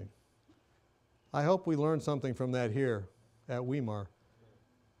something. I hope we learned something from that here at Weimar,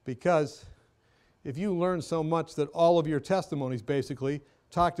 because if you learn so much that all of your testimonies basically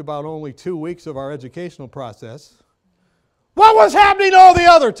talked about only 2 weeks of our educational process, what was happening all the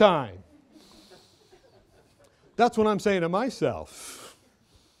other time? That's what I'm saying to myself.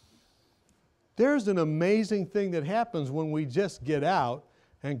 There's an amazing thing that happens when we just get out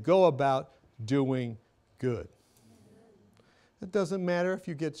and go about doing good. It doesn't matter if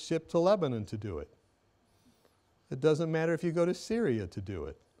you get shipped to Lebanon to do it. It doesn't matter if you go to Syria to do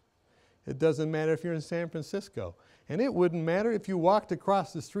it. It doesn't matter if you're in San Francisco. And it wouldn't matter if you walked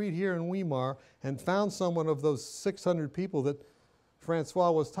across the street here in Weimar and found someone of those 600 people that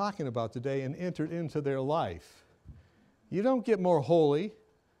Francois was talking about today and entered into their life. You don't get more holy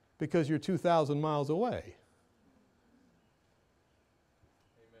because you're 2,000 miles away.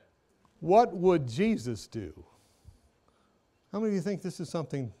 Amen. What would Jesus do? How many of you think this is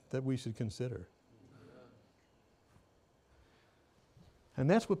something that we should consider? And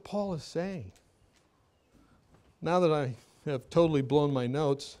that's what Paul is saying. Now that I have totally blown my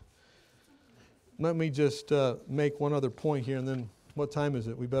notes, let me just make one other point here, and then what time is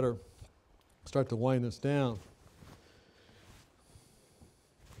it? We better start to wind this down.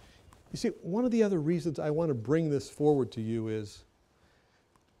 You see, one of the other reasons I want to bring this forward to you is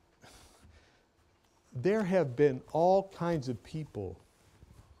there have been all kinds of people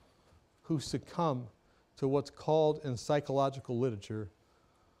who succumb to what's called in psychological literature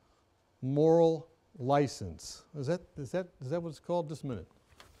moral license. Is that what it's called? Just a minute.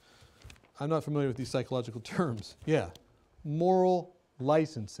 I'm not familiar with these psychological terms. Yeah. Moral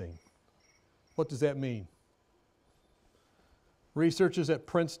licensing. What does that mean? Researchers at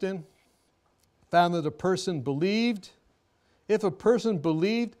Princeton found that if a person believed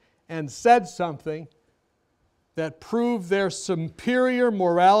and said something that proved their superior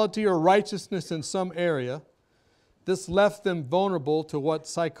morality or righteousness in some area, this left them vulnerable to what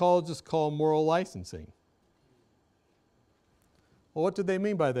psychologists call moral licensing. Well, what did they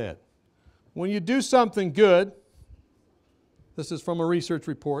mean by that? When you do something good, this is from a research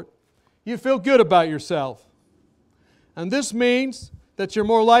report, you feel good about yourself. And this means that you're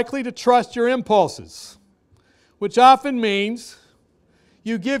more likely to trust your impulses, which often means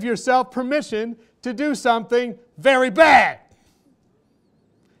you give yourself permission to do something very bad.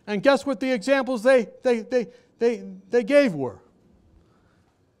 And guess what the examples they gave were?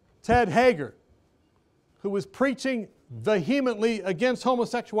 Ted Haggard, who was preaching vehemently against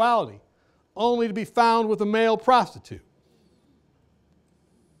homosexuality, only to be found with a male prostitute.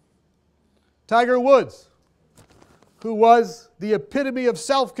 Tiger Woods, who was the epitome of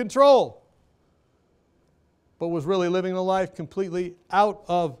self-control, but was really living a life completely out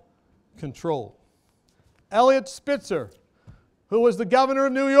of control. Elliot Spitzer, who was the governor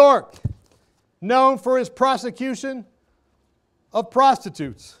of New York, known for his prosecution of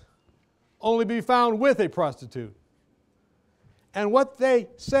prostitutes, only to be found with a prostitute. And what they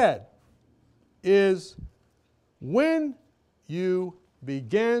said is, when you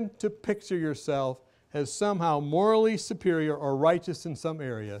begin to picture yourself as somehow morally superior or righteous in some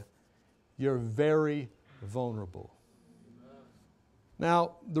area, you're very vulnerable.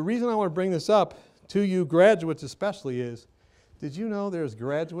 Now, the reason I want to bring this up to you graduates especially is, did you know there's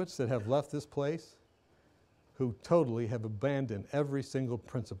graduates that have left this place who totally have abandoned every single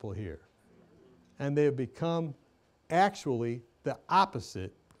principle here? And they have become actually the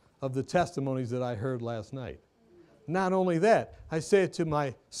opposite of the testimonies that I heard last night. Not only that, I say it to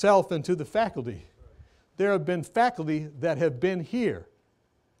myself and to the faculty. There have been faculty that have been here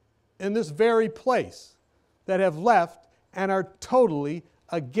in this very place that have left and are totally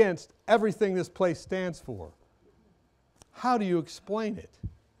against everything this place stands for. How do you explain it?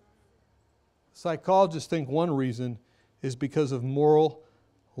 Psychologists think one reason is because of moral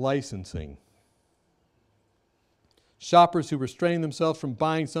licensing. Shoppers who restrain themselves from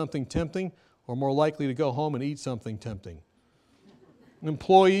buying something tempting are more likely to go home and eat something tempting.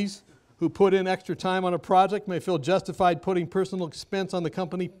 Employees who put in extra time on a project may feel justified putting personal expense on the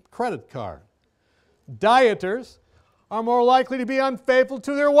company credit card. Dieters are more likely to be unfaithful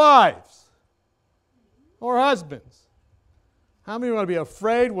to their wives or husbands. How many want to be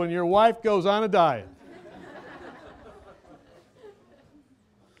afraid when your wife goes on a diet?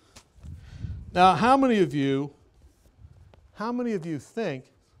 Now, how many of you think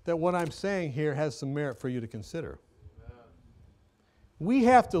that what I'm saying here has some merit for you to consider? We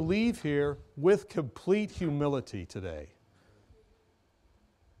have to leave here with complete humility today.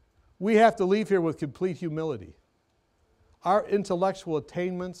 We have to leave here with complete humility. Our intellectual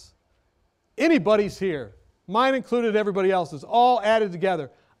attainments, anybody's here, mine included, everybody else's, all added together,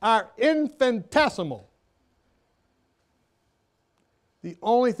 are infinitesimal. The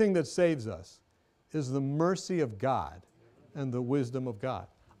only thing that saves us is the mercy of God and the wisdom of God.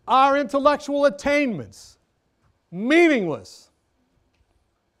 Our intellectual attainments, meaningless.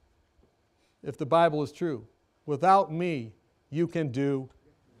 If the Bible is true, without me, you can do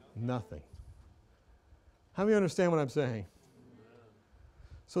nothing. How many understand what I'm saying?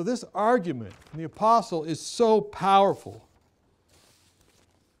 So this argument from the apostle is so powerful.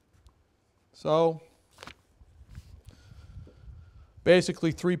 So,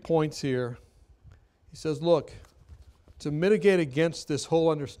 basically 3 points here. He says, look, to mitigate against this whole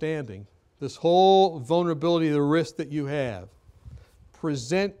understanding, this whole vulnerability, the risk that you have,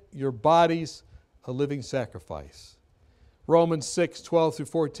 present your bodies a living sacrifice. Romans 6, 12 through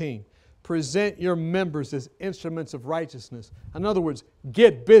 14. Present your members as instruments of righteousness. In other words,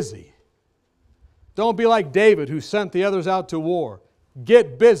 get busy. Don't be like David who sent the others out to war.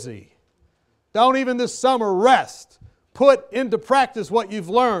 Get busy. Don't even this summer rest. Put into practice what you've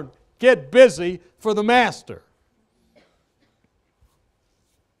learned. Get busy for the Master.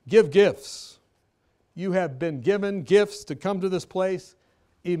 Give gifts. You have been given gifts to come to this place.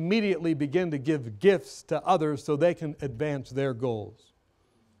 Immediately begin to give gifts to others so they can advance their goals.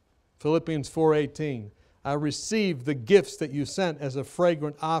 Philippians 4:18. I received the gifts that you sent as a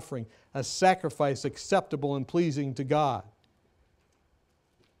fragrant offering, a sacrifice acceptable and pleasing to God.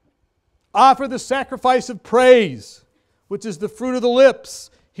 Offer the sacrifice of praise, which is the fruit of the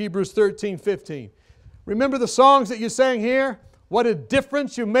lips. Hebrews 13:15. Remember the songs that you sang here? What a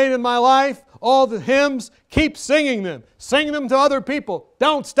difference you made in my life. All the hymns, keep singing them. Sing them to other people.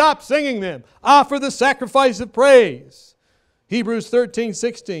 Don't stop singing them. Offer the sacrifice of praise. Hebrews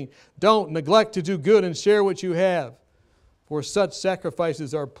 13:16. Don't neglect to do good and share what you have, for such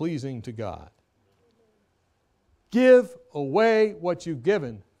sacrifices are pleasing to God. Give away what you've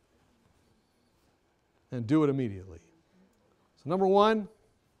given and do it immediately. So number one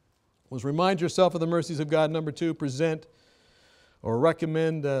was remind yourself of the mercies of God. Number two, present or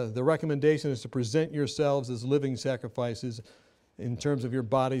recommend, the recommendation is to present yourselves as living sacrifices in terms of your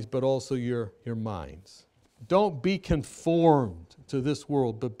bodies, but also your minds. Don't be conformed to this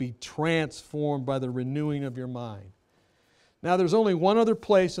world, but be transformed by the renewing of your mind. Now, there's only one other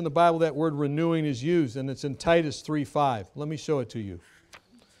place in the Bible that word renewing is used, and it's in Titus 3:5. Let me show it to you.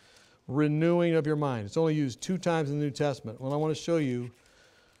 Renewing of your mind. It's only used 2 times in the New Testament. Well, I want to show you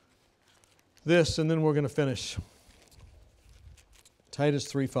this, and then we're going to finish.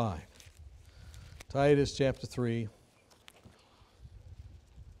 Titus 3:5. Titus chapter 3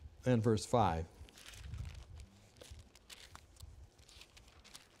 and verse 5.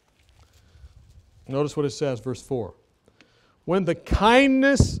 Notice what it says, verse 4. When the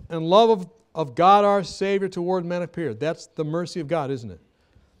kindness and love of God our Savior toward men appeared. That's the mercy of God, isn't it?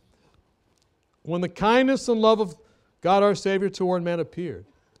 When the kindness and love of God our Savior toward men appeared.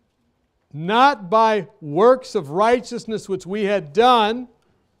 Not by works of righteousness which we had done,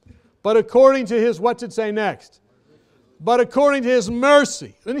 but according to His, what's it say next? But according to His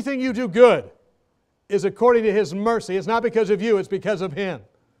mercy. Anything you do good is according to His mercy. It's not because of you, it's because of Him.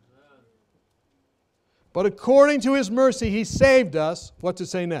 But according to His mercy, He saved us, what's it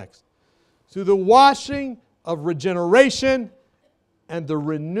say next? Through the washing of regeneration and the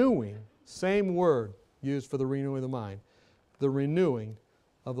renewing, same word used for the renewing of the mind, the renewing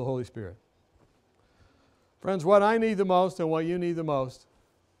of the Holy Spirit. Friends, what I need the most and what you need the most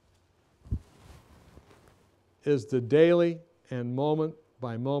is the daily and moment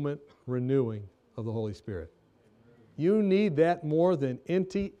by moment renewing of the Holy Spirit. You need that more than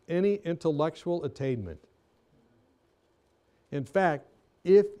any intellectual attainment. In fact,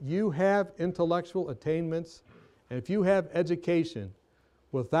 if you have intellectual attainments, and if you have education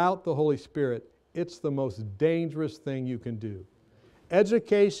without the Holy Spirit, it's the most dangerous thing you can do.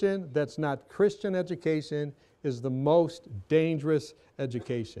 Education that's not Christian education is the most dangerous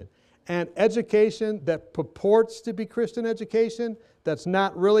education. And education that purports to be Christian education, that's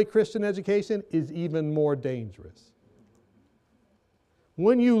not really Christian education, is even more dangerous.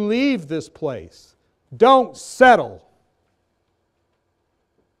 When you leave this place, don't settle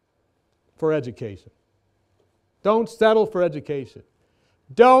for education. Don't settle for education.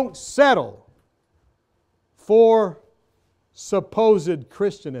 Don't settle for supposed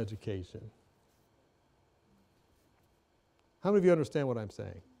Christian education. How many of you understand what I'm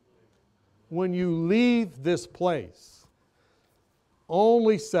saying? When you leave this place,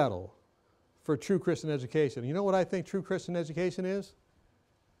 only settle for true Christian education. You know what I think true Christian education is?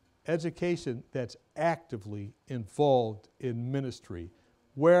 Education that's actively involved in ministry,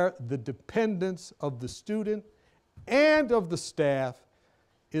 where the dependence of the student and of the staff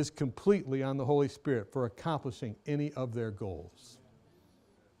is completely on the Holy Spirit for accomplishing any of their goals.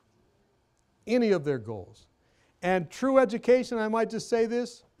 Any of their goals. And true education, I might just say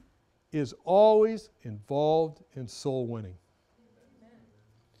this, is always involved in soul winning.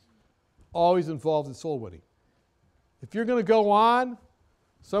 Always involved in soul winning. If you're going to go on,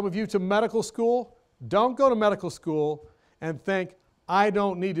 some of you, to medical school, don't go to medical school and think, I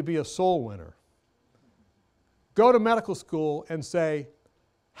don't need to be a soul winner. Go to medical school and say,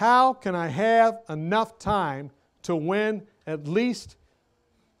 how can I have enough time to win at least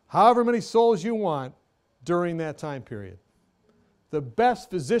however many souls you want during that time period? The best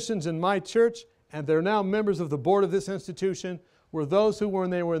physicians in my church, and they're now members of the board of this institution, were those who, when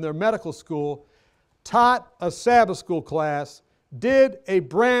they were in their medical school, taught a Sabbath school class, did a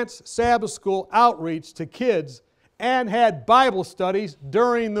branch Sabbath school outreach to kids, and had Bible studies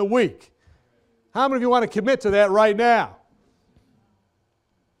during the week. How many of you want to commit to that right now?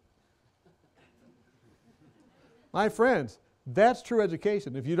 My friends, that's true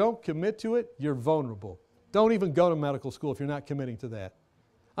education. If you don't commit to it, you're vulnerable. Don't even go to medical school if you're not committing to that.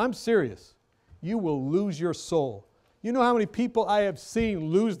 I'm serious. You will lose your soul. You know how many people I have seen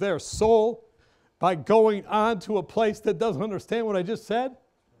lose their soul by going on to a place that doesn't understand what I just said?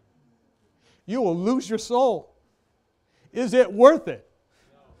 You will lose your soul. Is it worth it?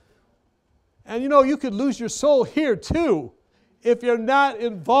 And you know, you could lose your soul here too if you're not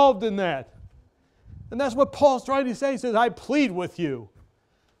involved in that. And that's what Paul's trying to say. He says, I plead with you.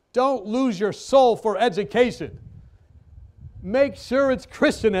 Don't lose your soul for education. Make sure it's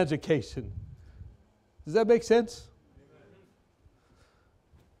Christian education. Does that make sense?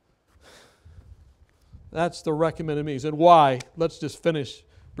 That's the recommended means. And why? Let's just finish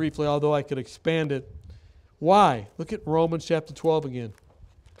briefly, although I could expand it. Why? Look at Romans chapter 12 again.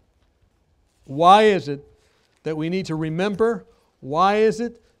 Why is it that we need to remember? Why is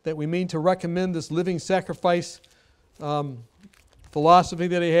it that we mean to recommend this living sacrifice philosophy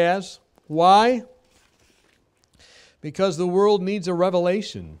that he has? Why? Because the world needs a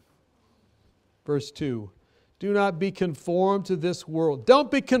revelation. Verse 2. Do not be conformed to this world. Don't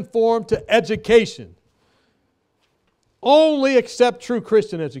be conformed to education. Only accept true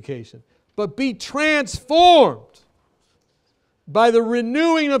Christian education. But be transformed by the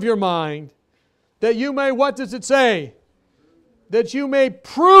renewing of your mind, that you may, what does it say? That you may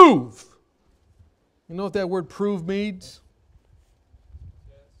prove. You know what that word prove means?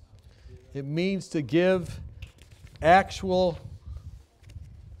 It means to give actual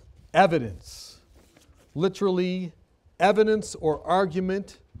evidence. Literally, evidence or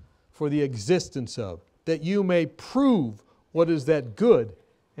argument for the existence of. That you may prove what is that good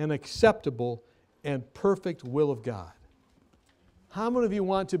and acceptable and perfect will of God. How many of you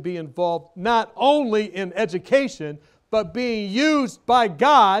want to be involved not only in education, but being used by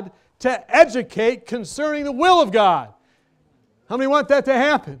God to educate concerning the will of God? How many want that to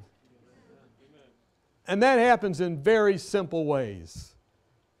happen? And that happens in very simple ways.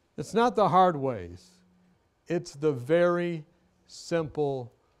 It's not the hard ways. It's the very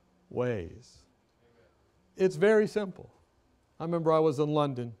simple ways. It's very simple. I remember I was in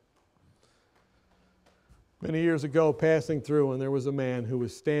London many years ago passing through, and there was a man who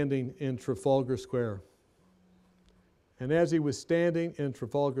was standing in Trafalgar Square. And as he was standing in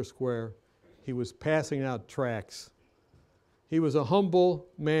Trafalgar Square, he was passing out tracts. He was a humble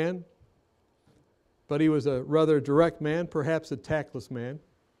man, but he was a rather direct man, perhaps a tactless man.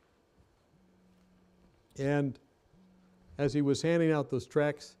 And as he was handing out those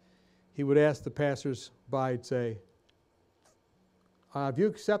tracts, he would ask the passers-by, he'd say, have you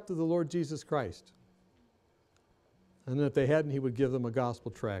accepted the Lord Jesus Christ? And then if they hadn't, he would give them a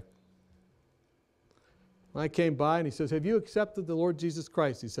gospel tract. I came by and he says, "Have you accepted the Lord Jesus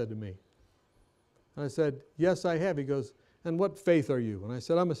Christ?" he said to me. And I said, "Yes, I have." He goes, "And what faith are you?" And I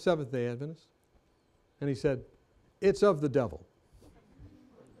said, "I'm a Seventh-day Adventist." And he said, "It's of the devil."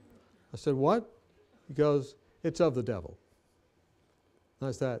 I said, "What?" He goes, "It's of the devil." And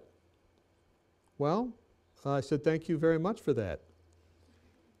I said, "Well," I said, "thank you very much for that."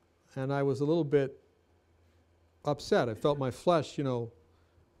 And I was a little bit upset. I felt my flesh,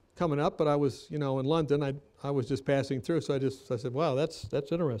 coming up, but I was, in London. I was just passing through, so I said, "Wow, that's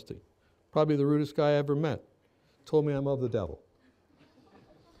interesting. Probably the rudest guy I ever met. Told me I'm of the devil."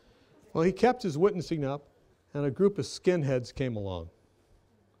 Well, he kept his witnessing up, and a group of skinheads came along.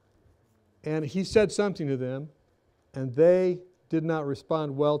 And he said something to them, and they did not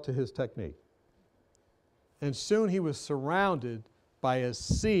respond well to his technique. And soon he was surrounded by a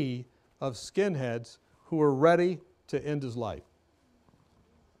sea of skinheads who were ready to end his life.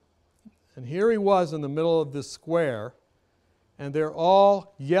 And here he was in the middle of this square, and they're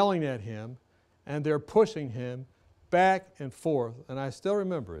all yelling at him, and they're pushing him back and forth. And I still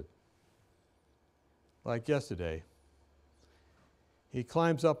remember it, like yesterday. He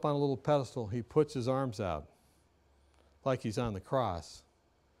climbs up on a little pedestal. He puts his arms out like he's on the cross.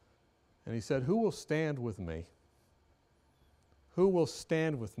 And he said, "Who will stand with me? Who will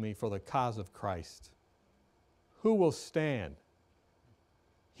stand with me for the cause of Christ? Who will stand?"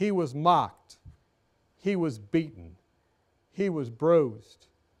 He was mocked. He was beaten. He was bruised.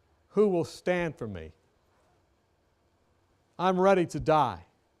 Who will stand for me? I'm ready to die.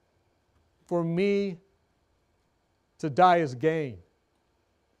 For me, to die is gain,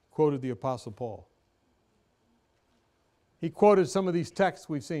 quoted the Apostle Paul. He quoted some of these texts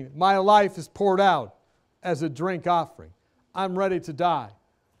we've seen. "My life is poured out as a drink offering. I'm ready to die.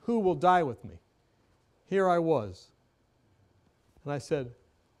 Who will die with me?" Here I was. And I said,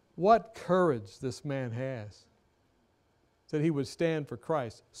 what courage this man has, that he would stand for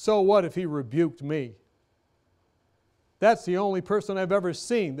Christ. So what if he rebuked me? That's the only person I've ever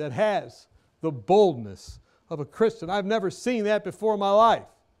seen that has the boldness of a Christian. I've never seen that before in my life.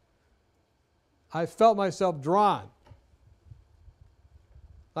 I felt myself drawn.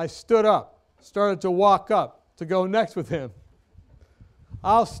 I stood up, started to walk up to go next with him.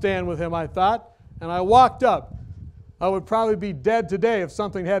 I'll stand with him, I thought, and I walked up. I would probably be dead today if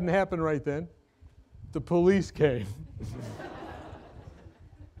something hadn't happened right then. The police came.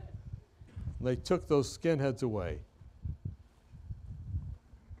 They took those skinheads away.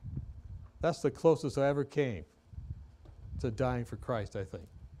 That's the closest I ever came to dying for Christ, I think.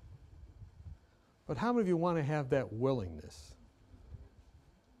 But how many of you want to have that willingness?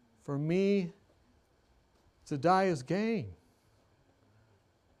 For me, to die is gain.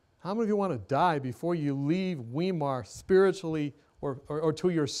 How many of you want to die before you leave Weimar spiritually or to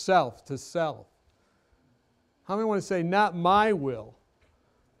yourself, to self? How many want to say, not my will,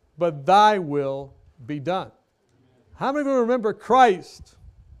 but thy will be done? How many of you remember Christ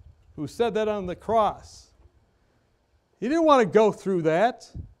who said that on the cross? He didn't want to go through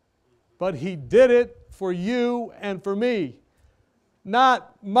that, but he did it for you and for me.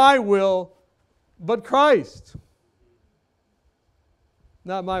 Not my will, but Christ.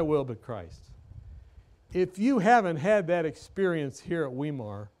 Not my will, but Christ. If you haven't had that experience here at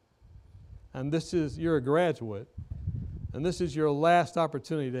Weimar, and you're a graduate, and this is your last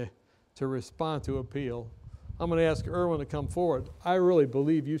opportunity to respond to appeal, I'm going to ask Erwin to come forward. I really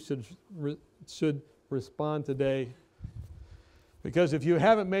believe you should respond today, because if you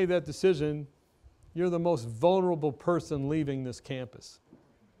haven't made that decision, you're the most vulnerable person leaving this campus.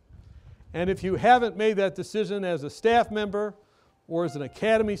 And if you haven't made that decision as a staff member or as an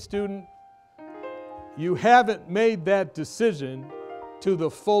academy student, you haven't made that decision to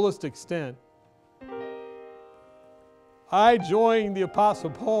the fullest extent. I join the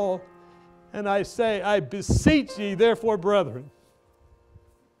Apostle Paul and I say, I beseech ye, therefore, brethren,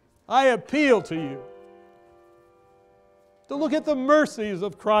 I appeal to you to look at the mercies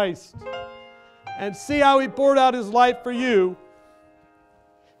of Christ and see how he poured out his life for you,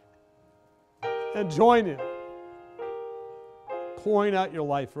 and join him pouring out your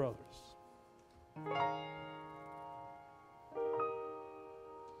life for others.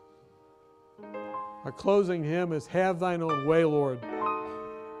 Our closing hymn is Have Thine Own Way, Lord.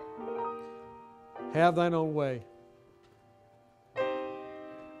 Have Thine Own Way.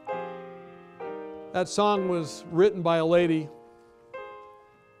 That song was written by a lady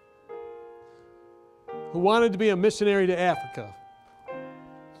who wanted to be a missionary to Africa.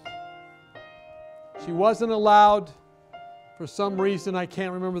 She wasn't allowed for some reason, I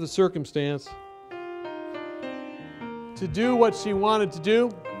can't remember the circumstance. to do what she wanted to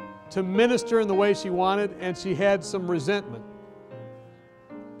do, to minister in the way she wanted, and she had some resentment.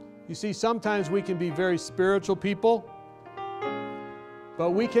 You see, sometimes we can be very spiritual people,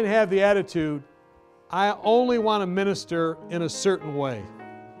 but we can have the attitude, I only want to minister in a certain way.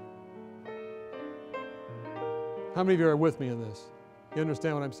 How many of you are with me in this? You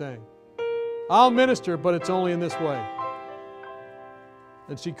understand what I'm saying? I'll minister, but it's only in this way.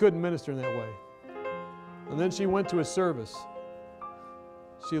 And she couldn't minister in that way. And then she went to a service.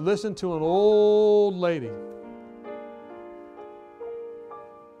 She listened to an old lady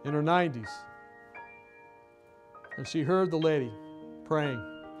in her 90s. And she heard the lady praying,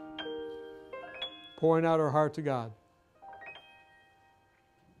 pouring out her heart to God.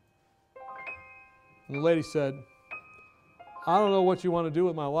 And the lady said, I don't know what you want to do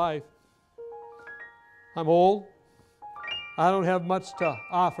with my life. I'm old. I don't have much to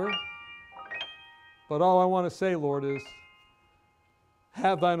offer. But all I want to say, Lord, is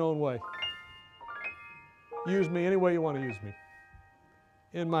have thine own way. Use me any way you want to use me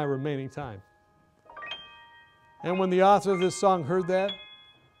in my remaining time. And when the author of this song heard that,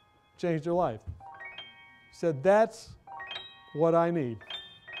 changed her life. Said, that's what I need.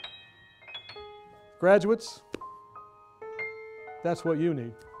 Graduates, that's what you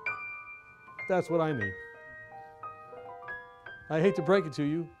need. That's what I need. I hate to break it to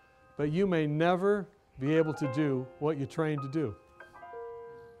you, but you may never be able to do what you trained to do.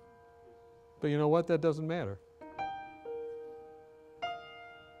 But you know what? That doesn't matter.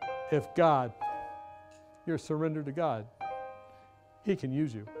 If God, you're surrendered to God, He can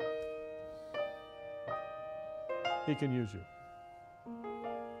use you. He can use you.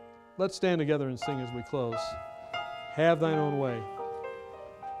 Let's stand together and sing as we close. Have thine own way.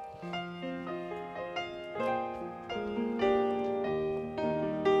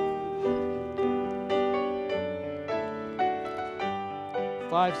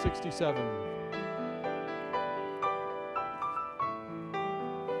 $567.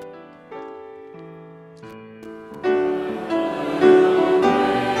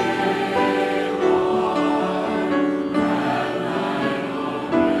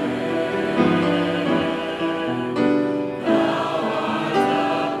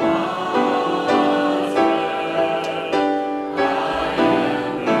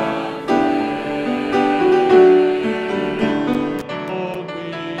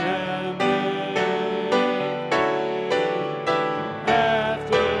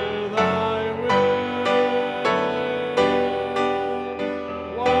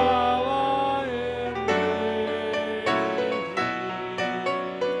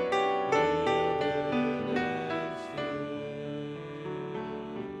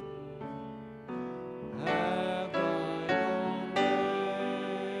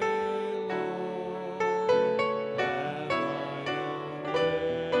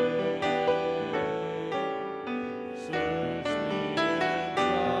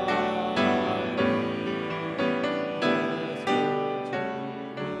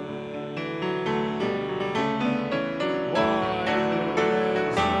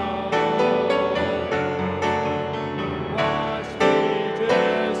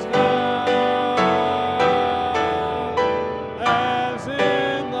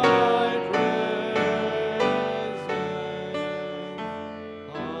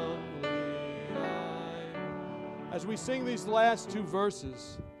 As we sing these last two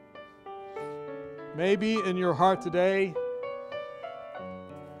verses, maybe in your heart today,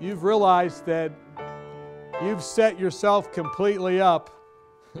 you've realized that you've set yourself completely up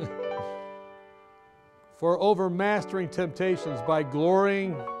for overmastering temptations by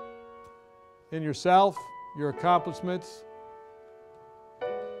glorying in yourself, your accomplishments.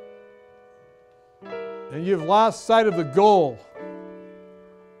 And you've lost sight of the goal.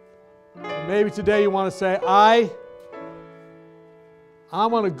 And maybe today you want to say, I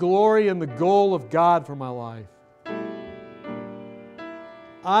want to glory in the goal of God for my life.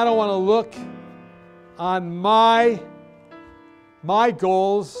 I don't want to look on my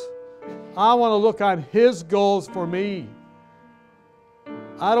goals. I want to look on His goals for me.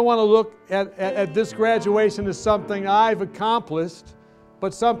 I don't want to look at this graduation as something I've accomplished,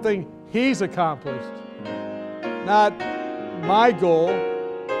 but something He's accomplished. Not my goal,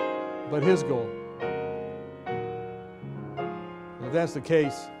 but His goal. If that's the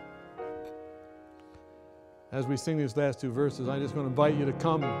case, as we sing these last two verses, I'm just going to invite you to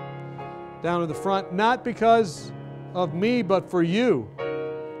come down to the front, not because of me, but for you.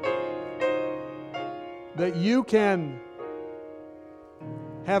 That you can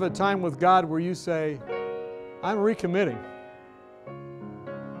have a time with God where you say, I'm recommitting.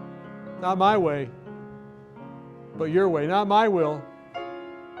 Not my way, but your way. Not my will,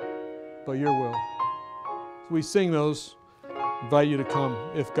 but your will. So we sing those. Invite you to come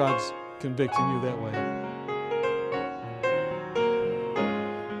if God's convicting you that way.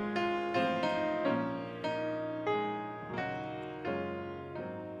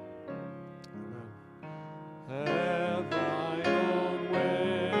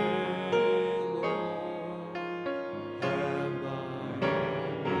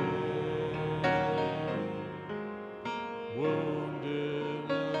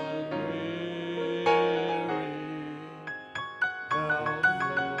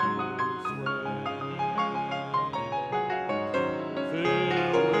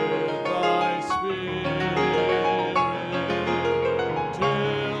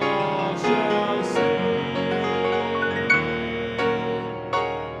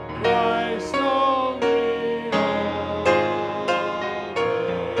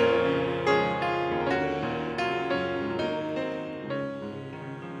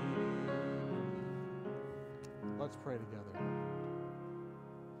 Let's pray together.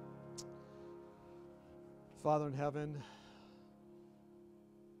 Father in heaven,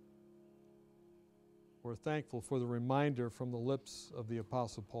 we're thankful for the reminder from the lips of the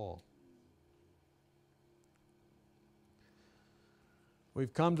Apostle Paul.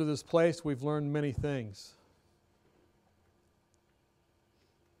 We've come to this place, we've learned many things.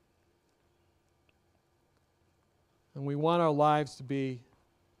 And we want our lives to be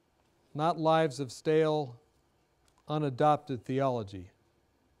not lives of stale, unadopted theology,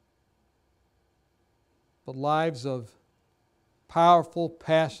 but lives of powerful,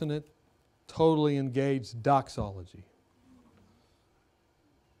 passionate, totally engaged doxology.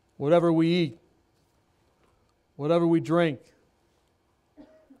 Whatever we eat, whatever we drink,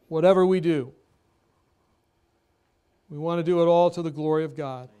 whatever we do, we want to do it all to the glory of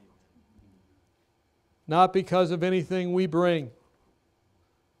God. Not because of anything we bring,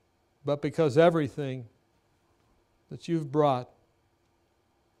 but because everything that you've brought,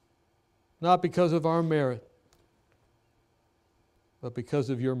 not because of our merit, but because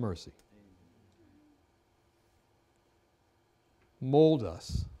of your mercy. Mold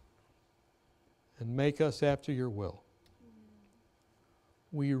us and make us after your will.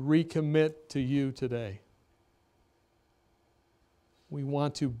 We recommit to you today. We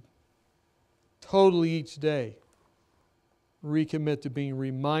want to totally each day recommit to being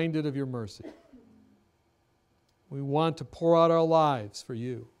reminded of your mercy. We want to pour out our lives for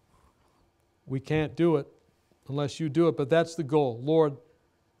you. We can't do it unless you do it, but that's the goal. Lord,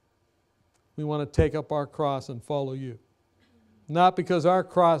 we want to take up our cross and follow you. Not because our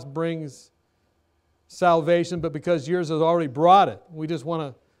cross brings salvation, but because yours has already brought it. We just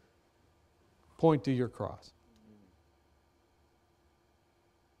want to point to your cross.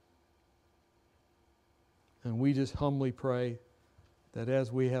 And we just humbly pray that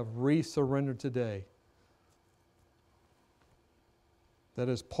as we have resurrendered today, that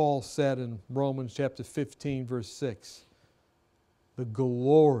as Paul said in Romans chapter 15, verse 6, the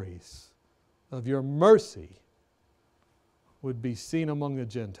glories of your mercy would be seen among the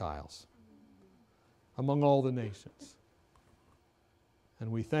Gentiles, among all the nations.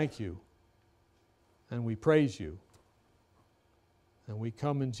 And we thank you, and we praise you, and we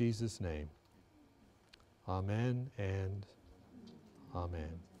come in Jesus' name. Amen and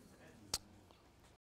amen.